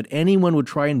believe that anyone would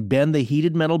try and bend the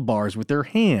heated metal bars with their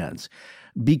hands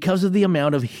because of the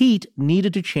amount of heat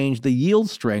needed to change the yield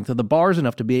strength of the bars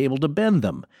enough to be able to bend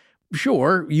them.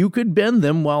 Sure, you could bend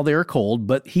them while they're cold,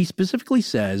 but he specifically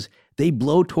says they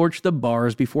blowtorch the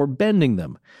bars before bending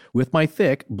them. With my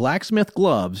thick blacksmith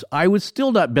gloves, I would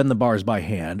still not bend the bars by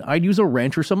hand. I'd use a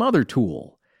wrench or some other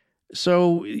tool."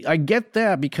 So I get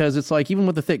that, because it's like, even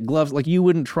with the thick gloves, like, you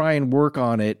wouldn't try and work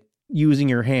on it using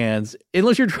your hands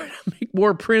unless you're trying to make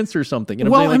more prints or something. You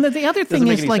know well, what I'm saying? and the other thing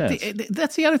is sense.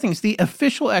 that's the other thing is the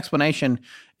official explanation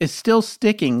is still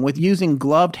sticking with using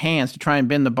gloved hands to try and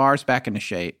bend the bars back into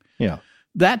shape. Yeah.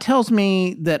 That tells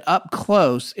me that up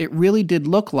close, it really did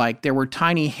look like there were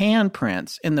tiny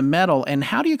handprints in the metal. And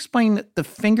how do you explain the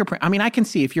fingerprint? I mean, I can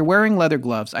see if you're wearing leather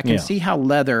gloves, I can see how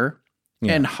leather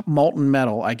and molten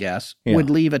metal, I guess, would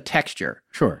leave a texture.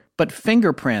 Sure. But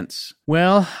fingerprints.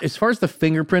 Well, as far as the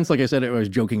fingerprints, like I said, I was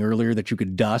joking earlier that you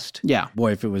could dust. Yeah.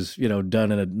 Boy, if it was,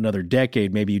 done in another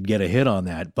decade, maybe you'd get a hit on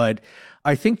that. But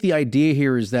I think the idea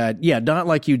here is that, not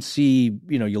like you'd see,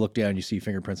 you look down and you see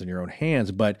fingerprints in your own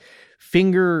hands, but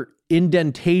finger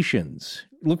indentations.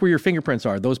 Look where your fingerprints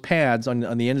are. Those pads on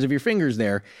the ends of your fingers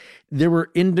there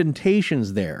were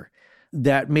indentations there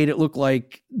that made it look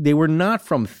like they were not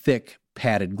from thick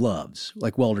padded gloves,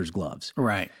 like welder's gloves.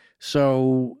 Right.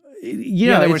 So,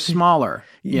 they were smaller.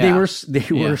 They were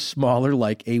smaller,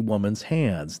 like a woman's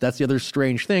hands. That's the other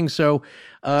strange thing. So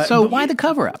why the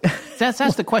cover up?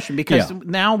 That's the question, because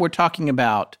now we're talking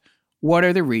about what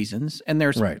are the reasons, and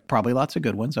there's probably lots of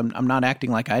good ones. I'm not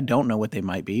acting like I don't know what they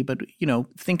might be, but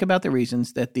think about the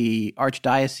reasons that the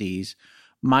archdiocese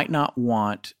might not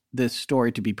want this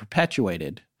story to be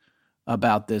perpetuated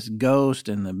about this ghost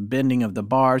and the bending of the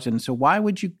bars. And so why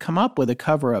would you come up with a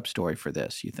cover-up story for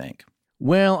this, you think?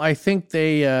 Well, I think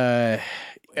they,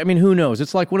 who knows?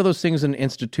 It's like one of those things an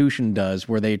institution does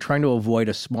where they're trying to avoid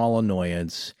a small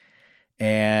annoyance.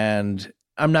 And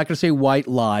I'm not going to say white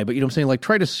lie, but I'm saying, like,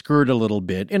 try to skirt a little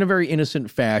bit in a very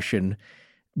innocent fashion,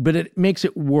 but it makes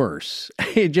it worse.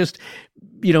 It just,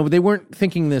 they weren't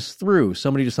thinking this through.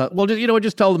 Somebody just thought, well,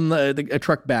 just tell them a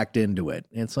truck backed into it.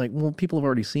 And it's like, well, people have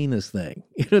already seen this thing.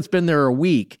 It's been there a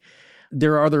week.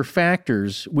 There are other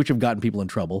factors which have gotten people in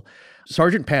trouble.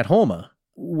 Sergeant Pat Homa,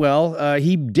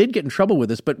 he did get in trouble with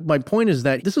this, but my point is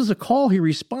that this is a call he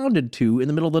responded to in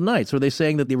the middle of the night. So are they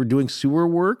saying that they were doing sewer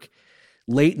work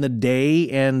late in the day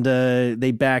and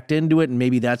they backed into it, and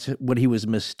maybe that's what he was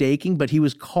mistaking, but he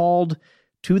was called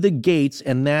to the gates,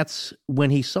 and that's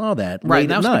when he saw that. Right,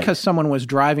 that was because someone was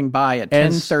driving by at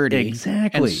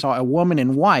 10:30 and saw a woman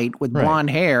in white with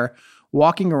blonde hair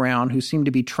walking around who seemed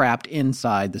to be trapped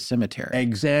inside the cemetery.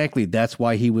 Exactly. That's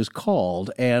why he was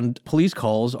called, and police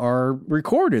calls are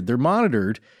recorded. They're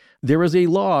monitored. There is a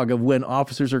log of when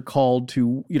officers are called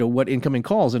to, what incoming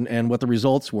calls and what the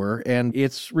results were, and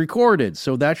it's recorded.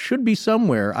 So that should be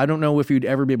somewhere. I don't know if you'd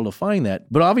ever be able to find that,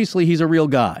 but obviously he's a real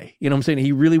guy. You know what I'm saying?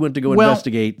 He really went to go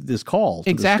investigate this call.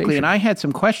 Exactly, and I had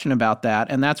some question about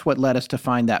that, and that's what led us to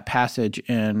find that passage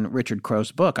in Richard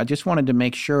Crow's book. I just wanted to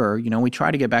make sure, we try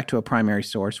to get back to a primary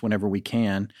source whenever we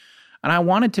can, and I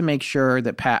wanted to make sure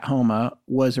that Pat Homa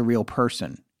was a real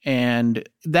person. And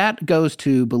that goes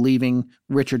to believing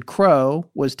Richard Crow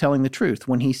was telling the truth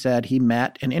when he said he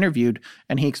met and interviewed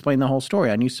and he explained the whole story.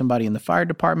 I knew somebody in the fire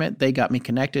department. They got me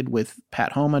connected with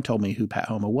Pat Homa, told me who Pat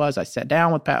Homa was. I sat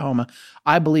down with Pat Homa.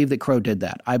 I believe that Crow did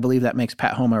that. I believe that makes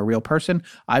Pat Homa a real person.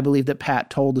 I believe that Pat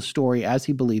told the story as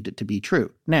he believed it to be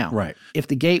true. Now, if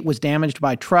the gate was damaged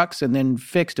by trucks and then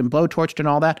fixed and blowtorched and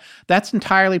all that, that's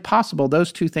entirely possible.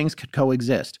 Those two things could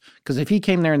coexist. Because if he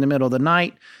came there in the middle of the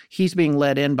night, he's being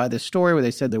led in by this story where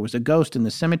they said there was a ghost in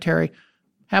the cemetery.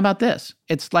 How about this?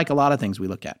 It's like a lot of things we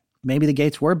look at. Maybe the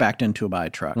gates were backed into by a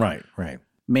truck. Right.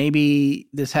 Maybe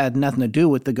this had nothing to do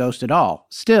with the ghost at all.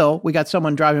 Still, we got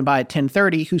someone driving by at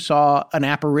 10:30 who saw an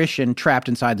apparition trapped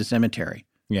inside the cemetery.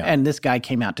 Yeah. And this guy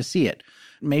came out to see it.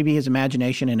 Maybe his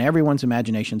imagination and everyone's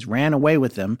imaginations ran away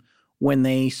with them when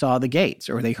they saw the gates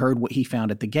or they heard what he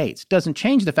found at the gates. Doesn't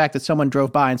change the fact that someone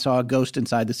drove by and saw a ghost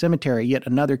inside the cemetery, yet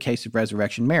another case of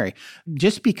Resurrection Mary.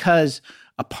 Just because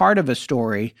a part of a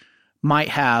story might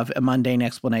have a mundane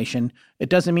explanation, it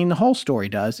doesn't mean the whole story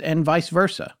does, and vice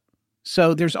versa.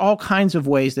 So there's all kinds of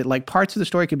ways that, like, parts of the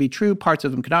story could be true, parts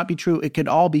of them could not be true. It could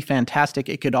all be fantastic.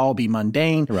 It could all be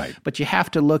mundane. Right. But you have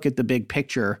to look at the big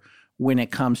picture when it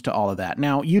comes to all of that.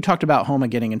 Now, you talked about Homa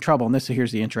getting in trouble, and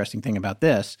here's the interesting thing about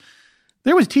this.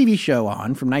 There was a TV show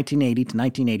on from 1980 to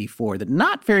 1984 that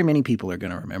not very many people are going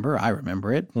to remember. I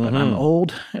remember it, but I'm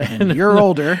old, and you're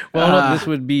older. Well, this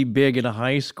would be big in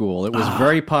high school. It was a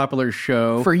very popular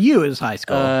show. For you, it was high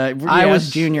school. I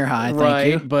was junior high,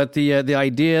 thank you. But the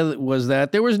idea was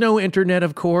that there was no internet,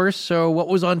 of course, so what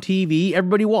was on TV,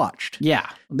 everybody watched. Yeah.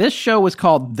 This show was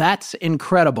called That's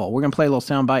Incredible. We're going to play a little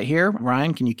soundbite here.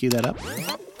 Ryan, can you cue that up?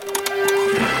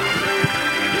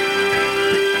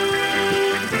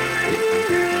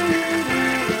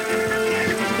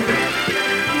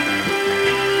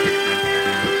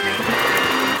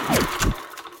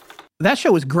 That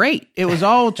show was great. It was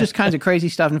all just kinds of crazy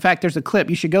stuff. In fact, there's a clip.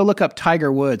 You should go look up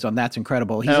Tiger Woods on That's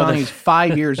Incredible. He's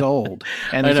 5 years old.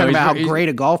 And they're talking about how great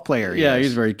a golf player he is. Yeah,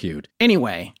 he's very cute.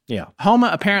 Anyway, Homa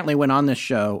apparently went on this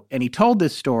show, and he told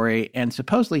this story, and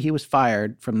supposedly he was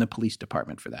fired from the police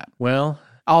department for that. Well,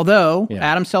 although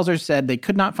Adam Selzer said they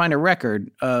could not find a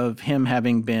record of him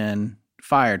having been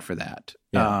fired for that.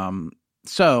 Yeah.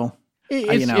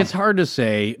 It's hard to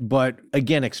say, but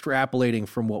again, extrapolating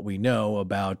from what we know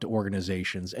about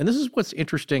organizations, and this is what's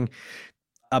interesting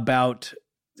about,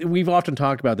 we've often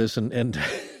talked about this, and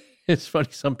it's funny,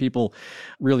 some people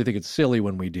really think it's silly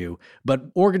when we do, but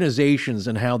organizations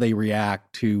and how they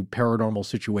react to paranormal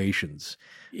situations,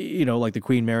 like the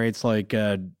Queen Mary, it's like,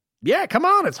 yeah, come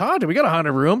on, it's haunted. We got a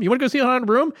haunted room. You want to go see a haunted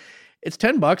room? It's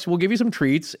 $10. We'll give you some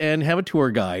treats and have a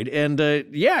tour guide. And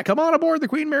come on aboard the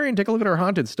Queen Mary and take a look at our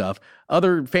haunted stuff.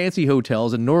 Other fancy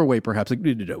hotels in Norway, perhaps, like,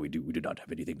 no, we do not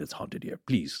have anything that's haunted here.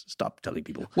 Please stop telling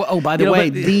people. Well, by the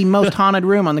way, the most haunted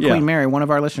room on the Queen Mary, one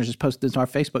of our listeners just posted this in our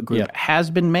Facebook group,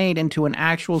 has been made into an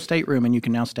actual stateroom, and you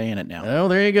can now stay in it now. Oh,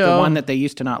 there you go. The one that they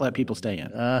used to not let people stay in.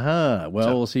 Well,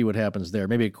 we'll see what happens there.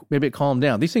 Maybe it calmed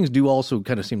down. These things do also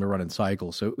kind of seem to run in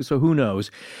cycles, so who knows?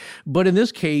 But in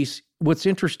this case, what's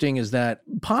interesting is that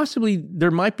possibly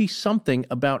there might be something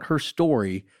about her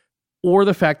story, or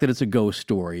the fact that it's a ghost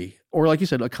story, or like you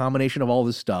said, a combination of all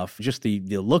this stuff, just the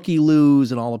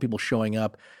looky-loos and all the people showing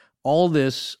up. All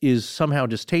this is somehow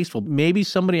distasteful. Maybe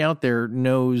somebody out there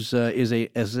knows, is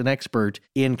an expert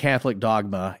in Catholic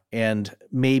dogma, and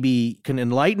maybe can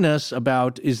enlighten us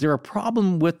about, is there a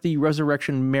problem with the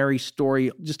Resurrection Mary story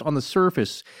just on the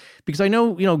surface? Because I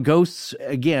know, ghosts,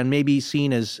 again, may be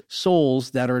seen as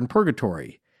souls that are in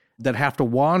purgatory, that have to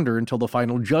wander until the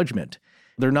final judgment.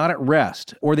 They're not at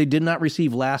rest, or they did not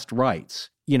receive last rites.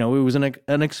 It was an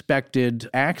unexpected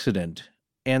accident.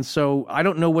 And so I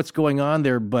don't know what's going on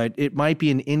there, but it might be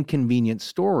an inconvenient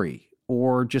story,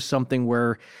 or just something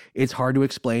where it's hard to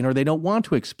explain, or they don't want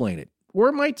to explain it. Or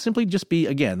it might simply just be,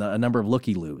 again, a number of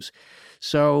looky-loos.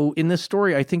 So in this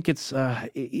story, I think it's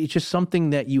just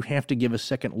something that you have to give a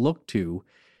second look to,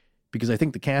 because I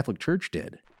think the Catholic Church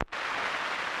did.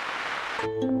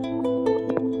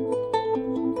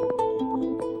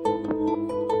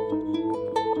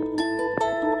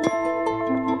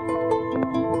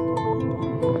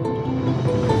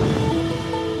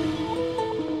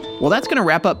 Well, that's going to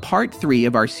wrap up part 3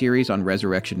 of our series on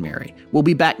Resurrection Mary. We'll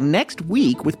be back next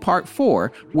week with part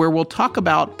 4, where we'll talk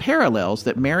about parallels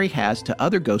that Mary has to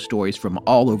other ghost stories from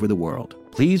all over the world.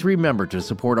 Please remember to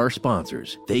support our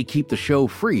sponsors. They keep the show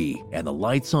free and the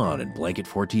lights on in Blanket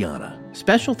Fortiana.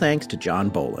 Special thanks to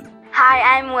John Bolin.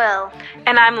 Hi, I'm Will.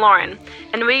 And I'm Lauren.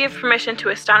 And we give permission to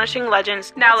Astonishing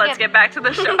Legends. Now let's get back to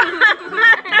the show.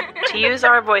 To use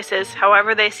our voices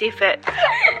however they see fit.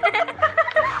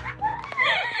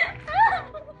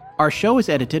 Our show is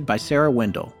edited by Sarah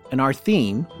Wendell, and our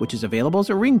theme, which is available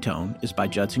as a ringtone, is by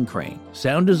Judson Crane.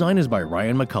 Sound design is by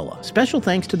Ryan McCullough. Special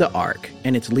thanks to the ARC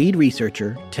and its lead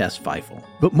researcher, Tess Feifel.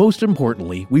 But most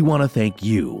importantly, we want to thank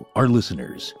you, our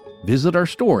listeners. Visit our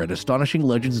store at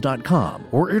astonishinglegends.com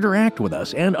or interact with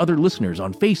us and other listeners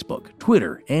on Facebook,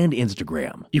 Twitter, and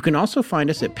Instagram. You can also find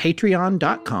us at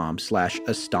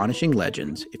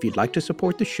patreon.com/astonishinglegends if you'd like to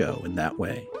support the show in that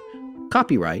way.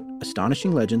 Copyright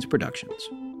Astonishing Legends Productions.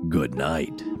 Good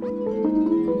night.